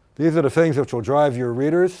 These are the things which will drive your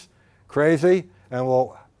readers crazy and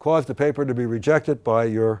will cause the paper to be rejected by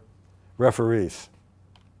your referees.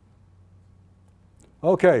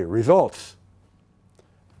 Okay, results.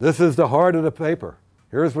 This is the heart of the paper.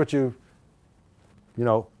 Here's what you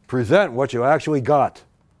present what you actually got.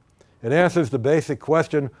 It answers the basic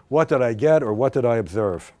question, what did I get or what did I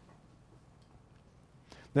observe?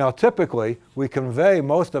 Now, typically, we convey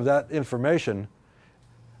most of that information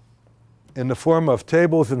in the form of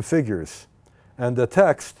tables and figures, and the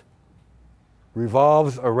text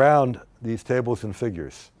revolves around these tables and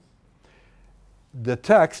figures. The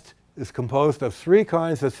text is composed of 3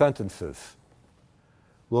 kinds of sentences: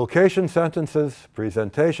 location sentences,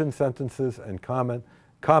 presentation sentences, and comment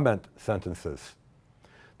sentences.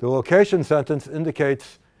 The location sentence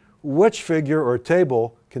indicates which figure or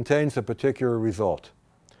table contains a particular result.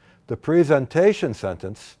 The presentation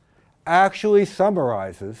sentence actually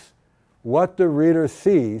summarizes what the reader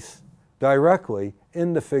sees directly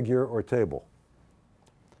in the figure or table.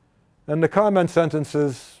 And the comment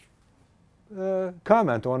sentences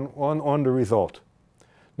comment on the result.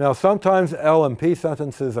 Now, sometimes L and P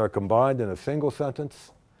sentences are combined in a single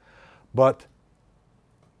sentence, but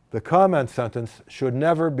the comment sentence should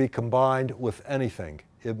never be combined with anything.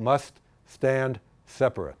 It must stand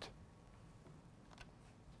separate.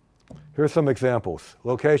 Here's some examples.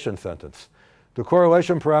 Location sentence. The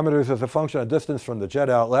correlation parameters as a function of distance from the jet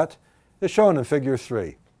outlet is shown in figure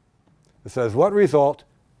 3. It says what result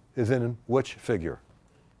is in which figure.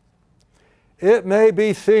 It may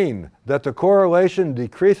be seen that the correlation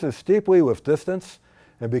decreases steeply with distance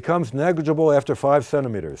and becomes negligible after 5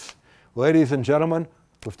 centimeters. Ladies and gentlemen,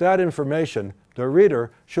 with that information, the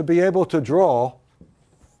reader should be able to draw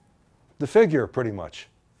the figure pretty much.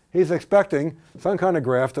 He's expecting some kind of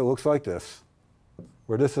graph that looks like this,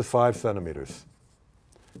 where this is 5 centimeters.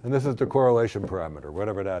 And this is the correlation parameter,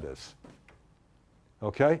 whatever that is.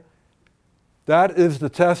 Okay? That is the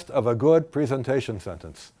test of a good presentation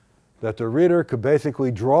sentence, that the reader could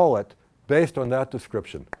basically draw it based on that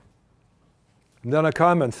description. And then a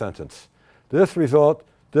comment sentence. This result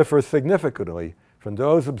differs significantly from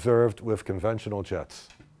those observed with conventional jets.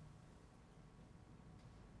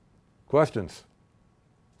 Questions?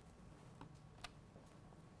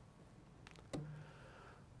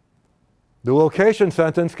 The location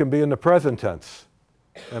sentence can be in the present tense,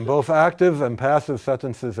 and both active and passive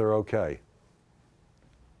sentences are okay.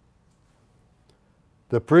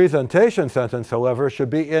 The presentation sentence, however, should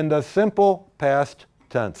be in the simple past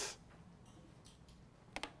tense.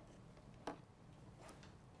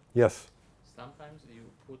 Yes? Sometimes you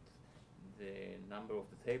put the number of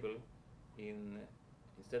the table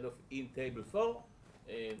instead of in table 4.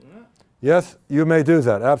 Yes, you may do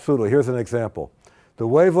that, absolutely. Here's an example. The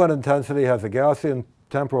wavelength intensity has a Gaussian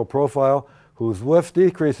temporal profile whose width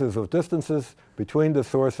decreases with distances between the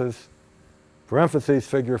sources, parentheses,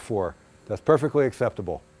 figure 4. That's perfectly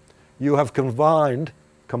acceptable. You have combined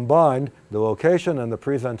the location and the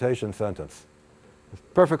presentation sentence. It's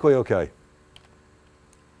perfectly okay.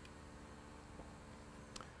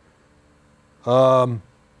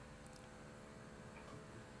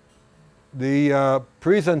 The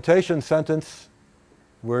presentation sentence,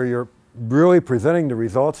 where you're really presenting the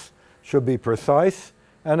results, should be precise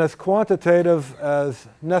and as quantitative as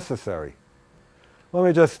necessary. Let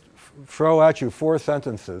me just throw at you 4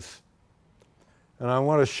 sentences. And I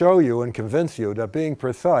want to show you and convince you that being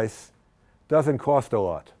precise doesn't cost a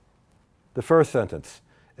lot. The first sentence.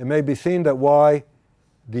 It may be seen that y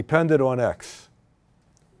depended on x.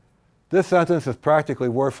 This sentence is practically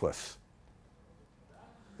worthless.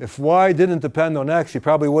 If y didn't depend on x, you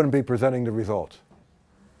probably wouldn't be presenting the result.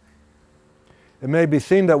 It may be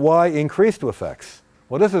seen that y increased with x.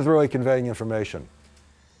 Well, this is really conveying information.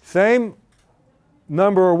 Same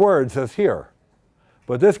number of words as here,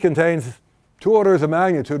 but this contains 2 orders of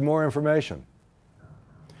magnitude more information.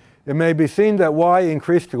 It may be seen that y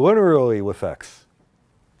increased linearly with x,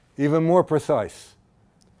 even more precise.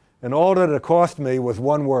 And all that it cost me was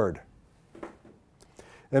one word.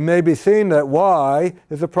 It may be seen that y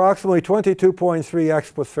is approximately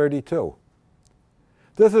 22.3x plus 32.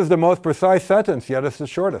 This is the most precise sentence, yet it's the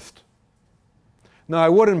shortest. Now, I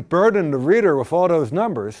wouldn't burden the reader with all those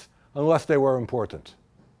numbers unless they were important.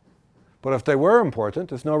 But if they were important,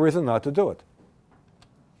 there's no reason not to do it.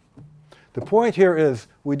 The point here is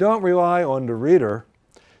we don't rely on the reader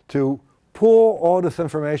to pull all this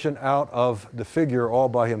information out of the figure all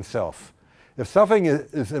by himself. If something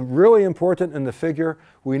is really important in the figure,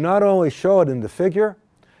 we not only show it in the figure,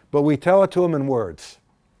 but we tell it to him in words.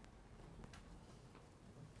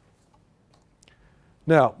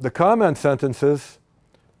 Now, the comment sentences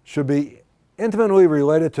should be intimately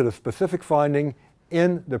related to the specific finding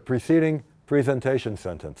in the preceding presentation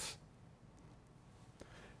sentence.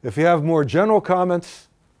 If you have more general comments,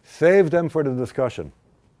 save them for the discussion.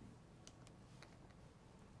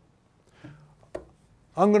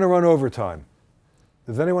 I'm going to run over time.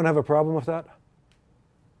 Does anyone have a problem with that?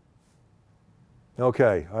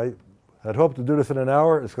 Okay, I had hoped to do this in an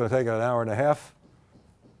hour. It's going to take an hour and a half.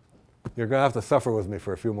 You're going to have to suffer with me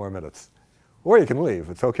for a few more minutes. Or you can leave.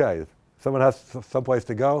 It's okay. If someone has someplace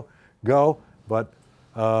to go, go. But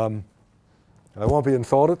I won't be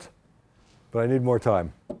insulted. But I need more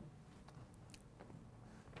time.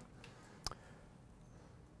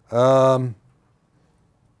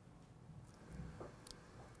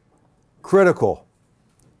 Critical.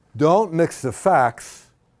 Don't mix the facts,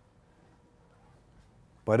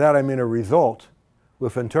 by that I mean a result,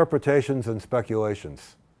 with interpretations and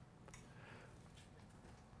speculations.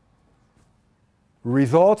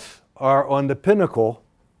 Results are on the pinnacle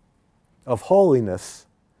of holiness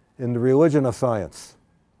in the religion of science.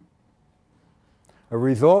 A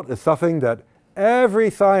result is something that every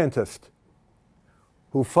scientist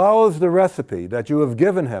who follows the recipe that you have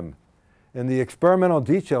given him in the experimental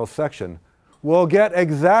details section will get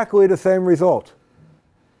exactly the same result.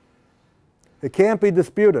 It can't be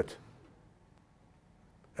disputed.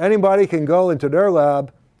 Anybody can go into their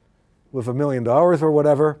lab with $1 million or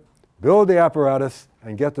whatever, build the apparatus,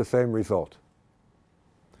 and get the same result.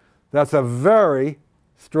 That's a very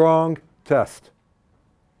strong test.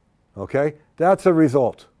 Okay? That's a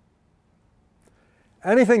result.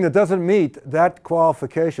 Anything that doesn't meet that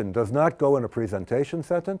qualification does not go in a presentation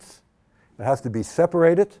sentence. It has to be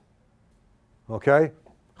separated. Okay?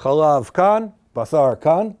 Chalav kan, basar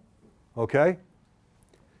kan. Okay?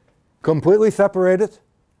 Completely separated.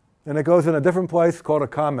 And it goes in a different place called a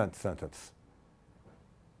comment sentence.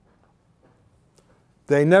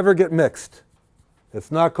 They never get mixed.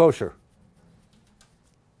 It's not kosher.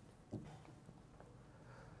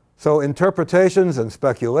 So interpretations and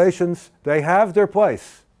speculations, they have their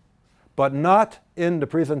place, but not in the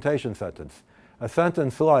presentation sentence. A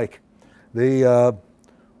sentence like, the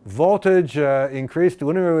voltage increased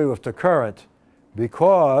linearly with the current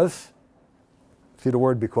because, see the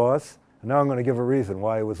word because? And now I'm going to give a reason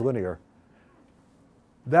why it was linear.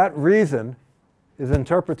 That reason is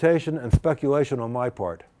interpretation and speculation on my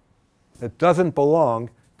part. It doesn't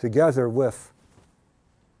belong together with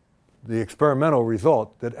the experimental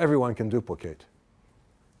result that everyone can duplicate.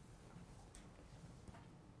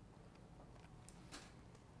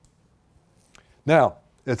 Now,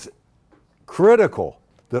 it's critical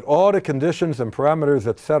that all the conditions and parameters,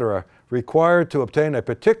 etc., required to obtain a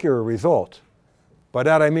particular result, by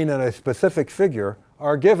that I mean in a specific figure,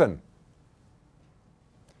 are given.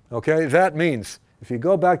 Okay, that means if you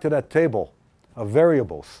go back to that table of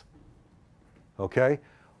variables, okay,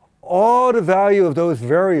 all the value of those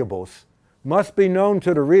variables must be known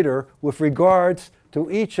to the reader with regards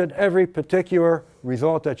to each and every particular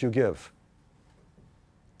result that you give.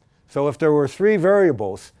 So if there were 3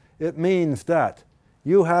 variables, it means that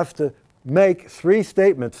you have to make 3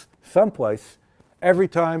 statements someplace every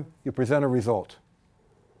time you present a result.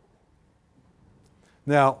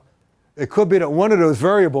 Now, it could be that one of those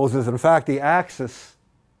variables is in fact the axis,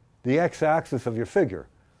 the x-axis of your figure.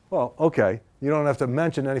 Well, okay, you don't have to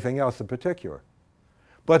mention anything else in particular.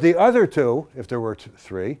 But the other 2, if there were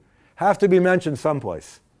 3, have to be mentioned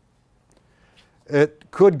someplace.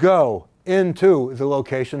 It could go into the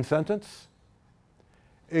location sentence.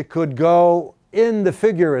 It could go in the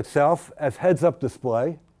figure itself as heads-up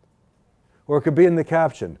display. Or it could be in the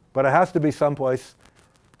caption. But it has to be someplace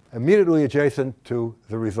immediately adjacent to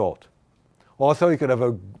the result. Also, you could have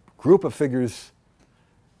a group of figures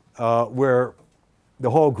where the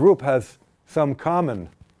whole group has some common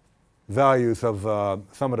values of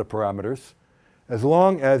some of the parameters, as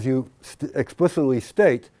long as you explicitly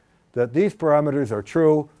state that these parameters are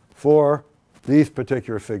true for these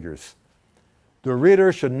particular figures. The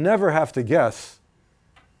reader should never have to guess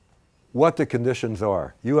what the conditions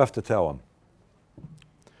are. You have to tell them.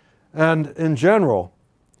 And in general,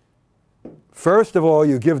 first of all,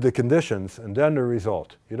 you give the conditions and then the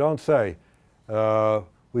result. You don't say,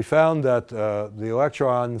 we found that the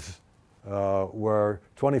electrons were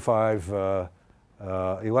 25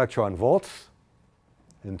 electron volts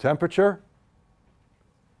in temperature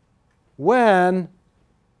when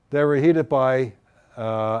they were heated by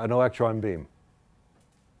an electron beam.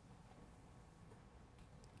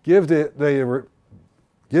 Give the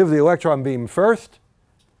electron beam first,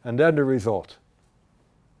 and then the result.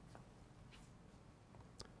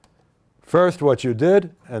 First what you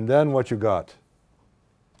did, and then what you got.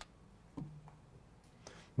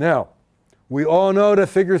 Now, we all know that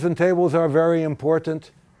figures and tables are very important.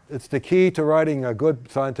 It's the key to writing a good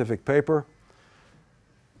scientific paper.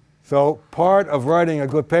 So part of writing a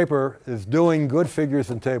good paper is doing good figures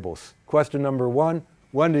and tables. Question number one,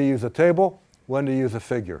 when to use a table, when to use a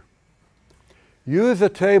figure. Use a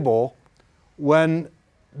table when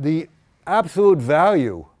the absolute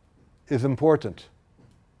value is important.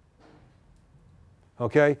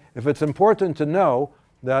 Okay? If it's important to know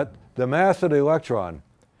that the mass of the electron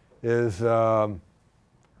is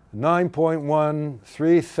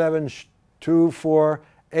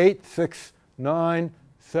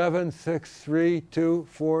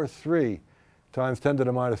 9.1372486976323 times 10 to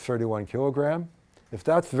the minus 31 kilogram. If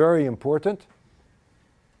that's very important,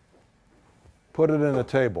 put it in a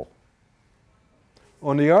table.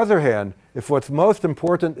 On the other hand, if what's most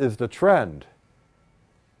important is the trend,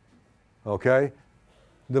 okay,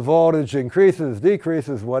 the voltage increases,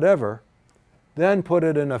 decreases, whatever, then put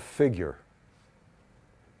it in a figure,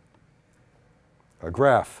 a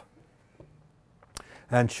graph.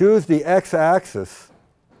 And choose the x-axis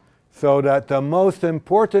so that the most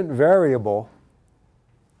important variable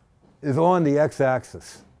is on the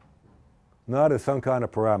x-axis, not as some kind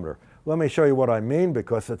of parameter. Let me show you what I mean,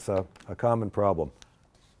 because it's a common problem.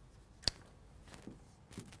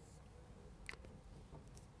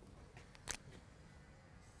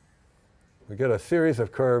 We get a series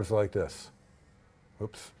of curves like this.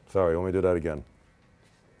 Oops, sorry, let me do that again.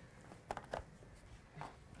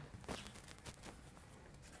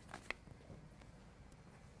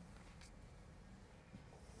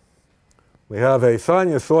 We have a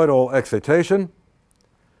sinusoidal excitation,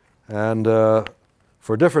 and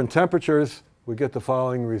for different temperatures, we get the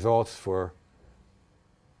following results for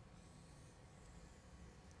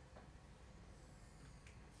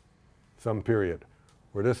some period,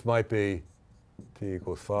 where this might be t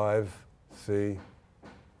equals 5, c,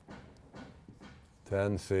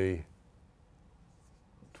 10c,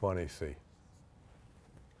 20c.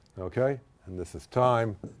 Okay? And this is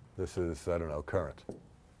time. This is, I don't know, current.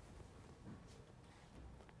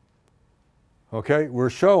 Okay? We're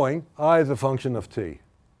showing I is a function of t.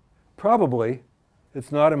 Probably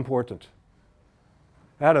it's not important.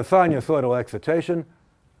 At a sinusoidal excitation,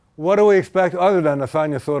 what do we expect other than a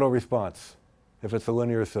sinusoidal response if it's a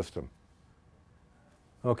linear system?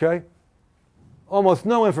 Okay? Almost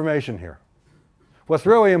no information here. What's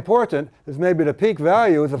really important is maybe the peak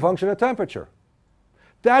value is a function of temperature.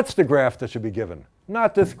 That's the graph that should be given,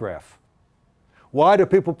 not this graph. Why do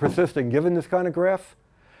people persist in giving this kind of graph?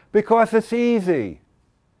 Because it's easy.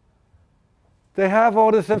 They have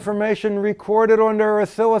all this information recorded on their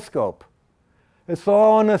oscilloscope. It's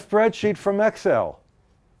all on a spreadsheet from Excel.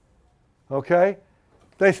 Okay?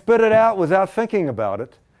 They spit it out without thinking about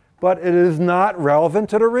it, but it is not relevant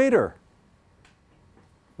to the reader.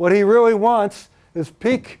 What he really wants is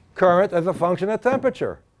peak current as a function of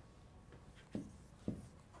temperature.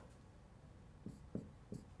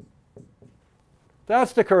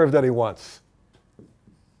 That's the curve that he wants.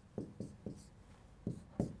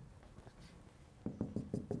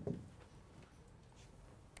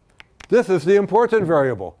 This is the important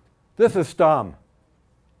variable. This is stam.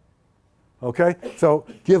 Okay? So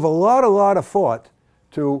give a lot of thought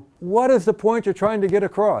to what is the point you're trying to get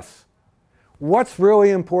across. What's really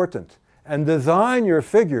important? And design your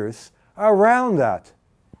figures around that.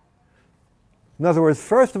 In other words,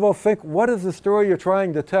 first of all, think what is the story you're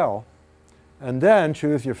trying to tell, and then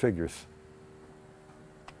choose your figures.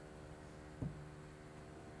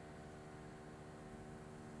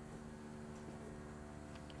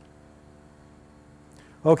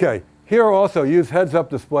 Okay, here also use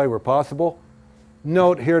heads-up display where possible.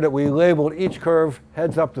 Note here that we labeled each curve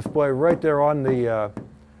heads-up display right there on the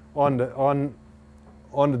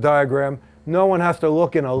diagram. No one has to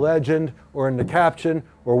look in a legend or in the caption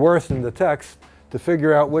or worse in the text to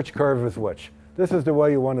figure out which curve is which. This is the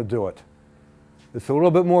way you want to do it. It's a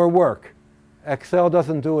little bit more work. Excel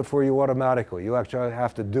doesn't do it for you automatically. You actually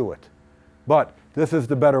have to do it. But this is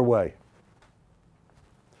the better way.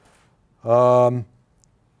 You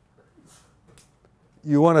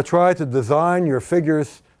want to try to design your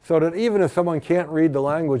figures so that even if someone can't read the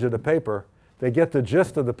language of the paper, they get the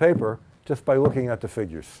gist of the paper just by looking at the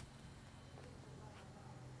figures.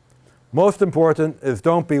 Most important is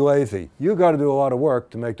don't be lazy. You've got to do a lot of work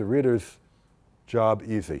to make the reader's job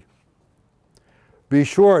easy. Be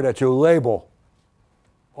sure that you label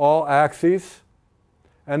all axes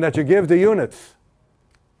and that you give the units.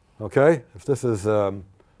 Okay? If this is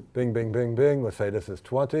bing, bing, bing, bing, let's say this is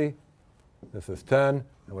 20, this is 10,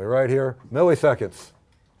 and we write here milliseconds.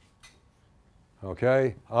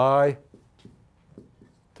 Okay? I,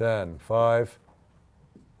 10, 5,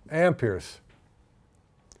 amperes.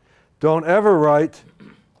 Don't ever write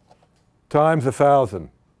times 1,000.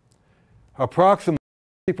 Approximately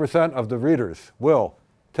 50% of the readers will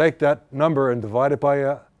take that number and divide it by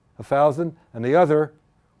 1,000, and the other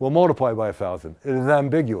will multiply by 1,000. It is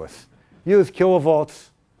ambiguous. Use kilovolts,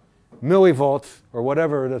 millivolts, or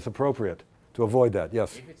whatever it is appropriate to avoid that.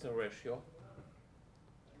 Yes? If it's a ratio,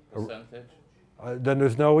 percentage? Then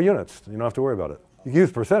there's no units. You don't have to worry about it. You can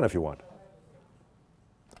use percent if you want.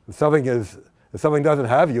 If something doesn't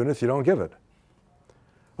have units, you don't give it.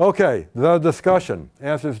 Okay, the discussion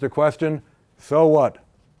answers the question, so what?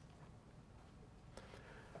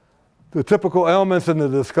 The typical elements in the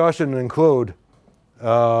discussion include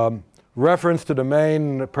reference to the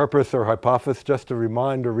main purpose or hypothesis, just to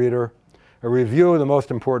remind the reader, a review of the most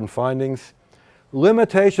important findings,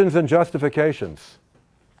 limitations and justifications.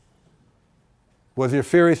 Was your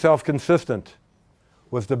theory self-consistent?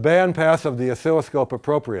 Was the bandpass of the oscilloscope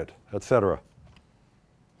appropriate, etc.?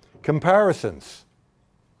 Comparisons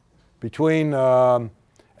between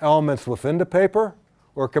elements within the paper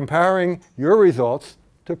or comparing your results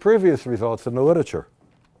to previous results in the literature.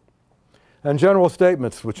 And general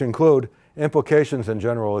statements, which include implications and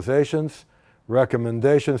generalizations,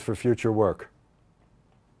 recommendations for future work.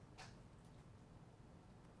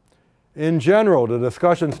 In general, the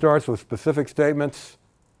discussion starts with specific statements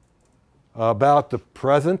about the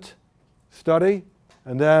present study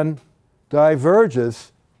and then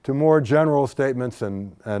diverges to more general statements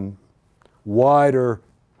and wider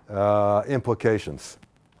implications.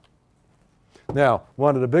 Now,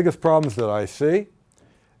 one of the biggest problems that I see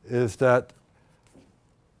is that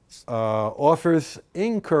authors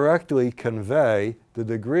incorrectly convey the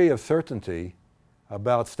degree of certainty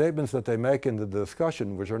about statements that they make in the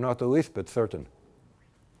discussion which are not the least bit certain.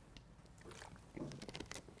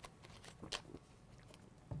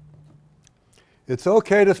 It's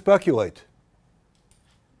okay to speculate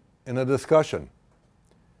in a discussion.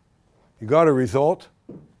 You got a result.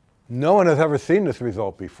 No one has ever seen this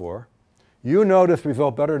result before. You know this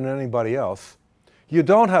result better than anybody else. You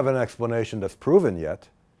don't have an explanation that's proven yet,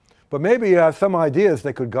 but maybe you have some ideas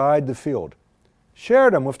that could guide the field. Share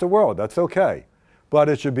them with the world. That's okay. But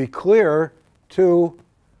it should be clear to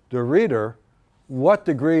the reader what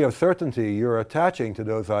degree of certainty you're attaching to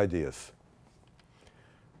those ideas.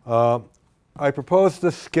 I propose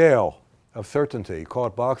this scale of certainty, call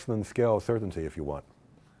it Boxman's scale of certainty if you want,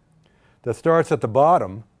 that starts at the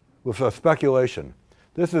bottom with a speculation.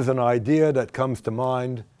 This is an idea that comes to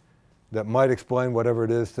mind that might explain whatever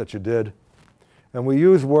it is that you did. And we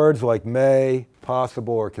use words like may,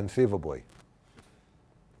 possible, or conceivably.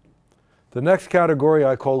 The next category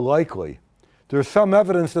I call likely. There's some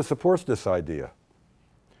evidence that supports this idea.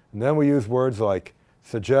 And then we use words like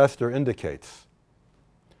suggest or indicates.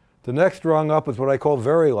 The next rung up is what I call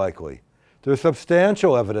very likely. There's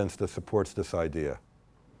substantial evidence that supports this idea.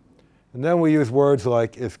 And then we use words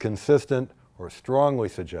like is consistent or strongly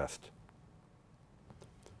suggest.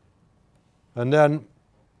 And then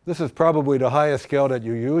this is probably the highest scale that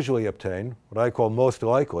you usually obtain, what I call most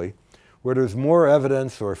likely, where there's more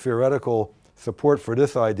evidence or theoretical support for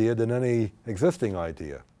this idea than any existing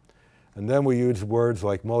idea. And then we use words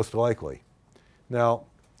like most likely. Now,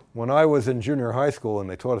 when I was in junior high school and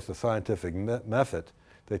they taught us the scientific method,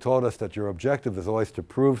 they taught us that your objective is always to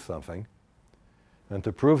prove something. And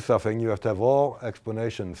to prove something, you have to have all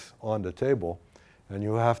explanations on the table, and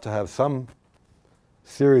you have to have some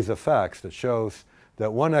series of facts that shows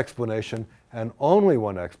that one explanation, and only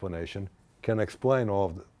one explanation, can explain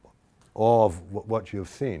all of what you've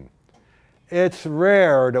seen. It's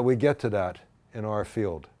rare that we get to that in our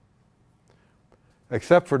field,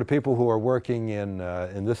 except for the people who are working in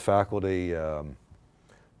this faculty,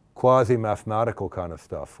 quasi-mathematical kind of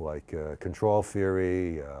stuff, like control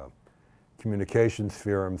theory, communications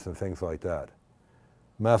theorems, and things like that.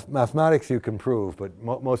 Mathematics you can prove, but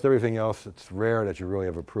most everything else, it's rare that you really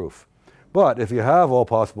have a proof. But if you have all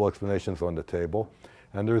possible explanations on the table,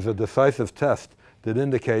 and there's a decisive test that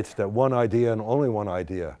indicates that one idea and only one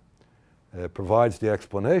idea provides the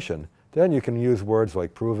explanation, then you can use words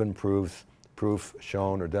like proven, proves, proof,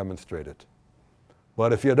 shown, or demonstrated.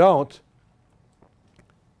 But if you don't,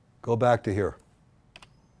 go back to here.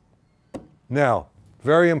 Now,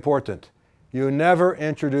 very important, you never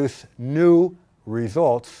introduce new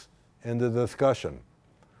results in the discussion.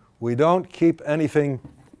 We don't keep anything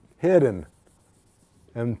hidden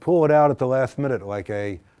and pull it out at the last minute like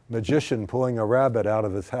a magician pulling a rabbit out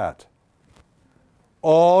of his hat.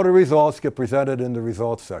 All the results get presented in the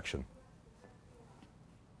results section.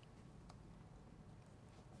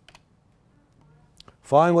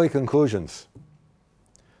 Finally, conclusions.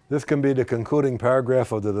 This can be the concluding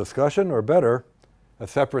paragraph of the discussion, or better, a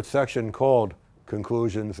separate section called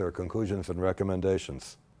conclusions or conclusions and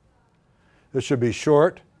recommendations. This should be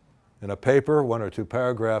short, in a paper, 1 or 2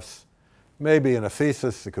 paragraphs, maybe in a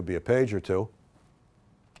thesis, it could be a page or 2.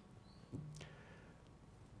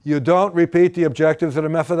 You don't repeat the objectives of the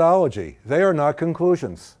methodology. They are not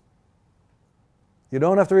conclusions. You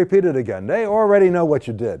don't have to repeat it again. They already know what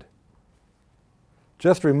you did.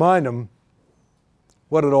 Just remind them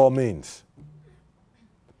what it all means.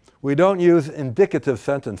 We don't use indicative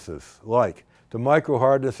sentences like, the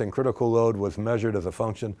microhardness and critical load was measured as a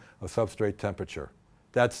function of substrate temperature.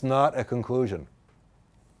 That's not a conclusion.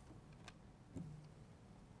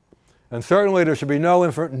 And certainly there should be no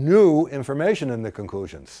new information in the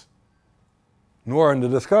conclusions, nor in the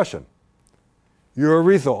discussion. Your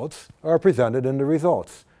results are presented in the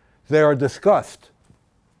results. They are discussed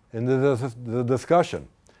in the discussion.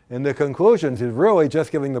 In the conclusions, it's really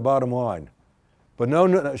just giving the bottom line. But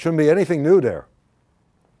no, shouldn't be anything new there.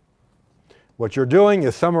 What you're doing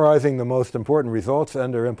is summarizing the most important results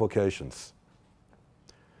and their implications.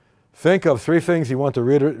 Think of 3 things you want the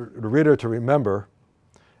reader to remember,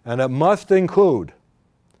 and it must include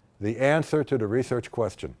the answer to the research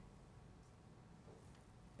question.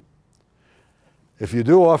 If you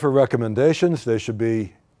do offer recommendations, they should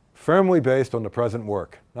be firmly based on the present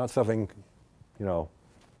work, not something, no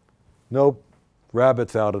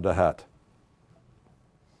rabbits out of the hat.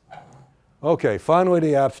 Okay, finally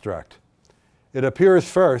the abstract. It appears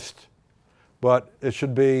first, but it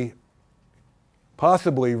should be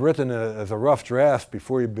possibly written as a rough draft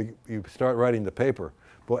before you start writing the paper.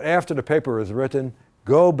 But after the paper is written,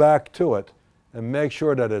 go back to it and make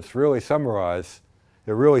sure that it's really summarized.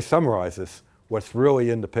 It really summarizes what's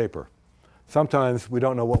really in the paper. Sometimes we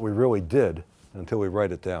don't know what we really did until we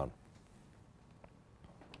write it down.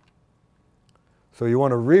 So you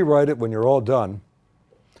want to rewrite it when you're all done.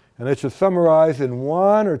 And it should summarize in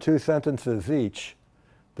 1 or 2 sentences each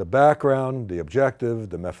the background, the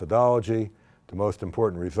objective, the methodology, the most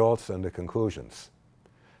important results, and the conclusions.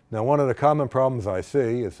 Now, one of the common problems I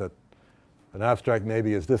see is that an abstract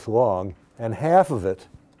maybe is this long, and half of it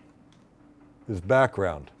is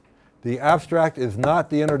background. The abstract is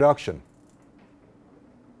not the introduction.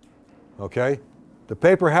 Okay? The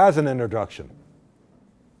paper has an introduction.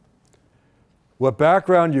 What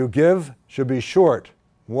background you give should be short,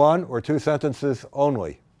 1 or 2 sentences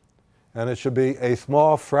only, and it should be a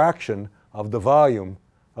small fraction of the volume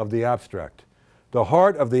of the abstract. The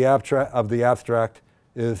heart of the abstract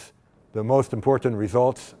is the most important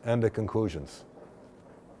results and the conclusions.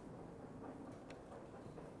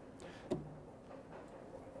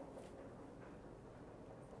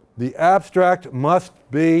 The abstract must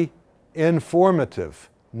be informative,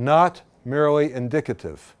 not merely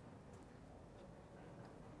indicative.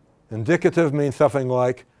 Indicative means something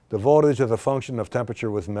like the voltage as a function of temperature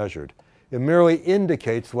was measured. It merely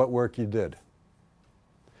indicates what work you did.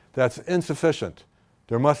 That's insufficient.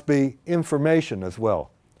 There must be information as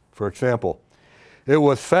well. For example, it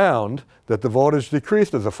was found that the voltage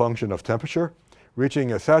decreased as a function of temperature,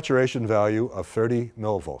 reaching a saturation value of 30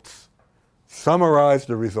 millivolts. Summarize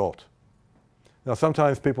the result. Now,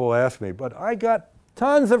 sometimes people ask me, but I got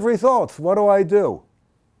tons of results. What do I do?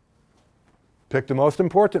 Pick the most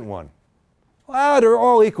important one. Well, they're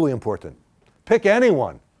all equally important. Pick any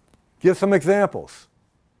one. Give some examples.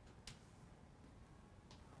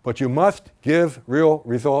 But you must give real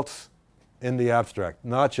results in the abstract,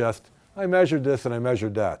 not just, I measured this and I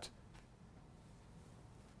measured that.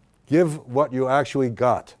 Give what you actually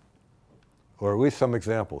got, or at least some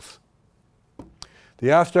examples.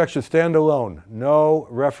 The abstract should stand alone, no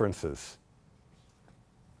references.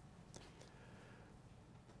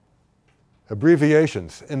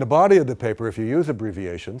 Abbreviations. In the body of the paper, if you use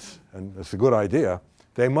abbreviations, and it's a good idea,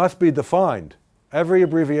 they must be defined. Every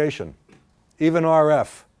abbreviation. even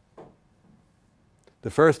RF,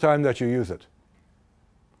 the first time that you use it,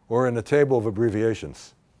 or in a table of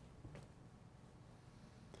abbreviations.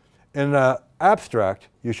 In an abstract,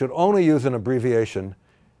 you should only use an abbreviation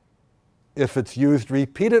if it's used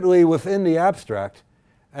repeatedly within the abstract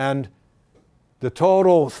and the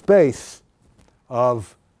total space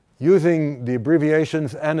of using the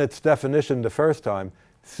abbreviations and its definition the first time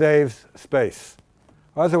saves space.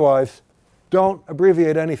 Otherwise, don't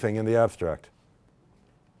abbreviate anything in the abstract.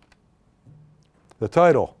 The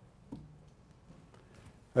title.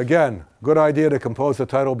 Again, good idea to compose a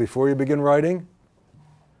title before you begin writing,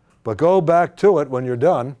 but go back to it when you're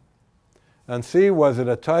done and see whether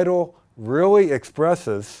the title really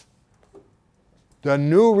expresses the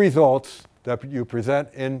new results that you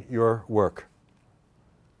present in your work.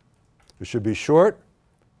 It should be short,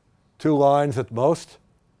 2 lines at most,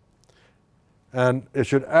 and it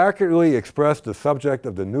should accurately express the subject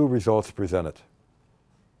of the new results presented.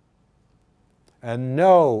 And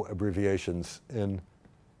no abbreviations in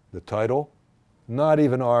the title, not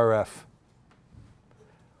even RF.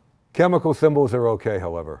 Chemical symbols are okay,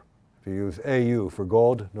 however. If you use AU for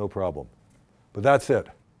gold, no problem. But that's it.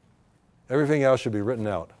 Everything else should be written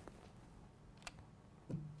out.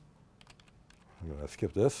 I'm going to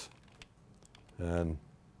skip this. And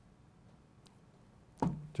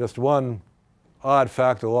just one odd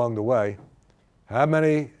fact along the way. How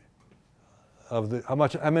many of the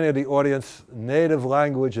audience native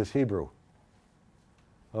language is Hebrew?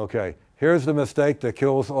 Okay, here's the mistake that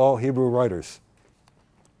kills all Hebrew writers.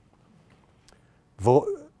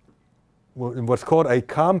 What's called a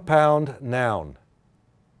compound noun.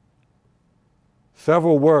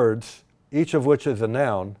 Several words, each of which is a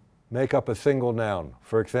noun, make up a single noun.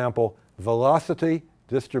 For example, velocity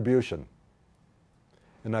distribution.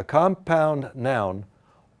 In a compound noun,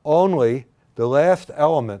 only the last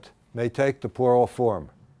element may take the plural form.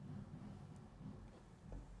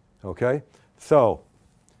 Okay? So,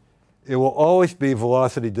 it will always be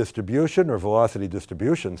velocity distribution, or velocity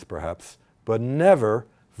distributions perhaps, but never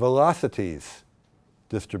velocities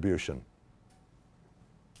distribution.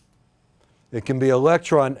 It can be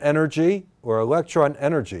electron energy or electron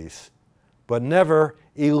energies, but never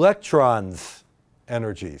electrons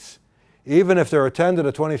energies, even if there are 10 to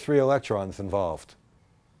the 23 electrons involved.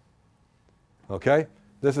 Okay?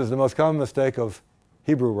 This is the most common mistake of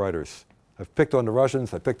Hebrew writers. I've picked on the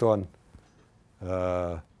Russians, I picked on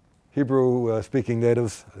Hebrew-speaking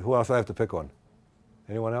natives. Who else do I have to pick on?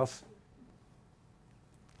 Anyone else?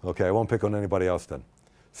 Okay, I won't pick on anybody else then.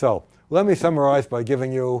 So, let me summarize by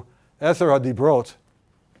giving you Eser HaDibrot,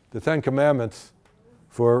 the 10 Commandments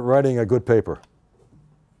for writing a good paper.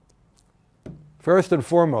 First and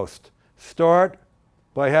foremost, start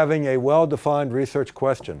by having a well-defined research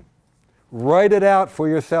question. Write it out for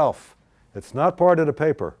yourself. It's not part of the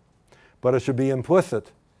paper, but it should be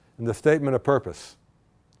implicit in the statement of purpose,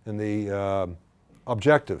 in the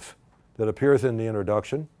objective that appears in the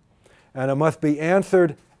introduction, and it must be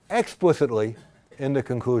answered explicitly in the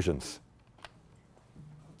conclusions.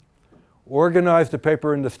 Organize the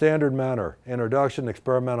paper in the standard manner: introduction,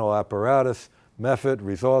 experimental apparatus, method,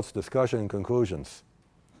 results, discussion, and conclusions.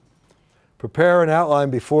 Prepare an outline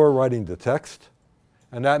before writing the text,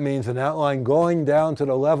 and that means an outline going down to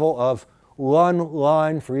the level of 1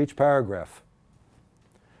 line for each paragraph.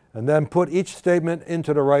 And then put each statement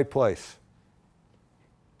into the right place.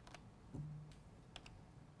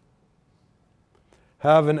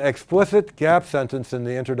 Have an explicit gap sentence in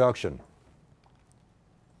the introduction.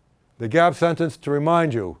 The gap sentence, to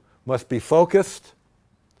remind you, must be focused,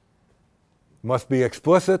 must be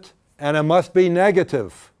explicit, and it must be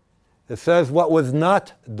negative. It says what was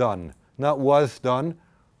not done, not was done,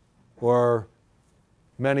 or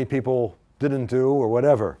many people didn't do, or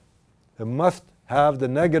whatever. It must have the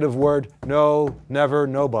negative word no, never,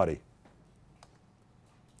 nobody.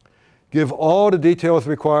 Give all the details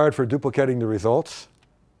required for duplicating the results.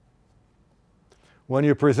 When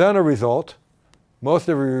you present a result, most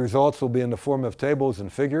of your results will be in the form of tables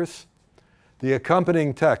and figures. The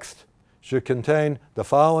accompanying text should contain the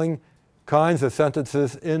following kinds of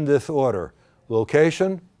sentences in this order: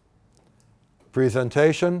 location,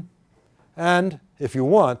 presentation, and, if you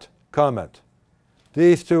want, comment.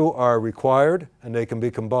 These 2 are required, and they can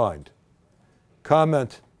be combined.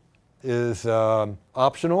 Comment is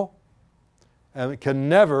optional, and it can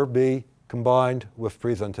never be combined with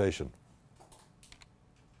presentation.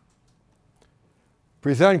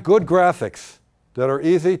 Present good graphics that are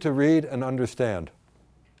easy to read and understand.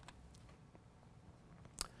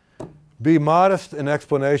 Be modest in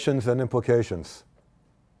explanations and implications.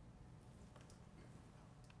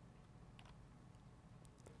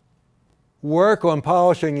 Work on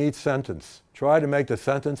polishing each sentence. Try to make the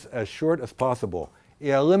sentence as short as possible.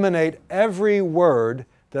 Eliminate every word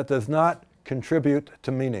that does not contribute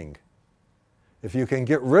to meaning. If you can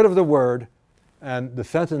get rid of the word and the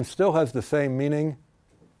sentence still has the same meaning,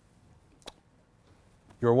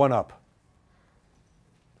 you're one up.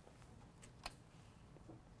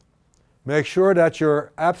 Make sure that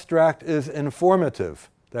your abstract is informative,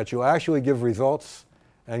 that you actually give results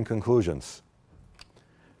and conclusions.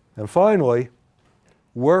 And finally,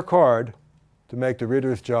 work hard to make the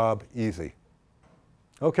reader's job easy.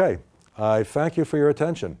 Okay, I thank you for your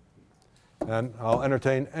attention, and I'll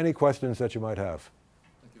entertain any questions that you might have.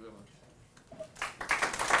 Thank you very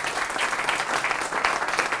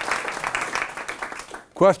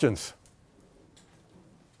much. Questions?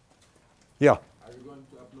 Yeah. Are you going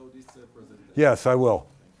to upload this presentation? Yes, I will.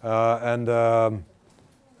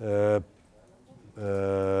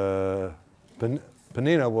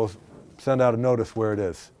 Penina will send out a notice where it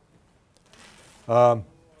is.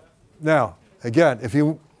 Now, again, this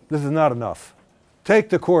is not enough. Take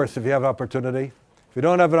the course if you have opportunity. If you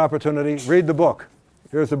don't have an opportunity, read the book.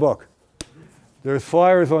 Here's the book. There's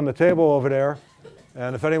flyers on the table over there.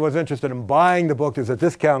 And if anyone's interested in buying the book, there's a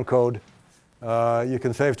discount code. You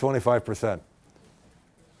can save 25%.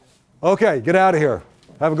 Okay, get out of here.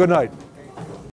 Have a good night.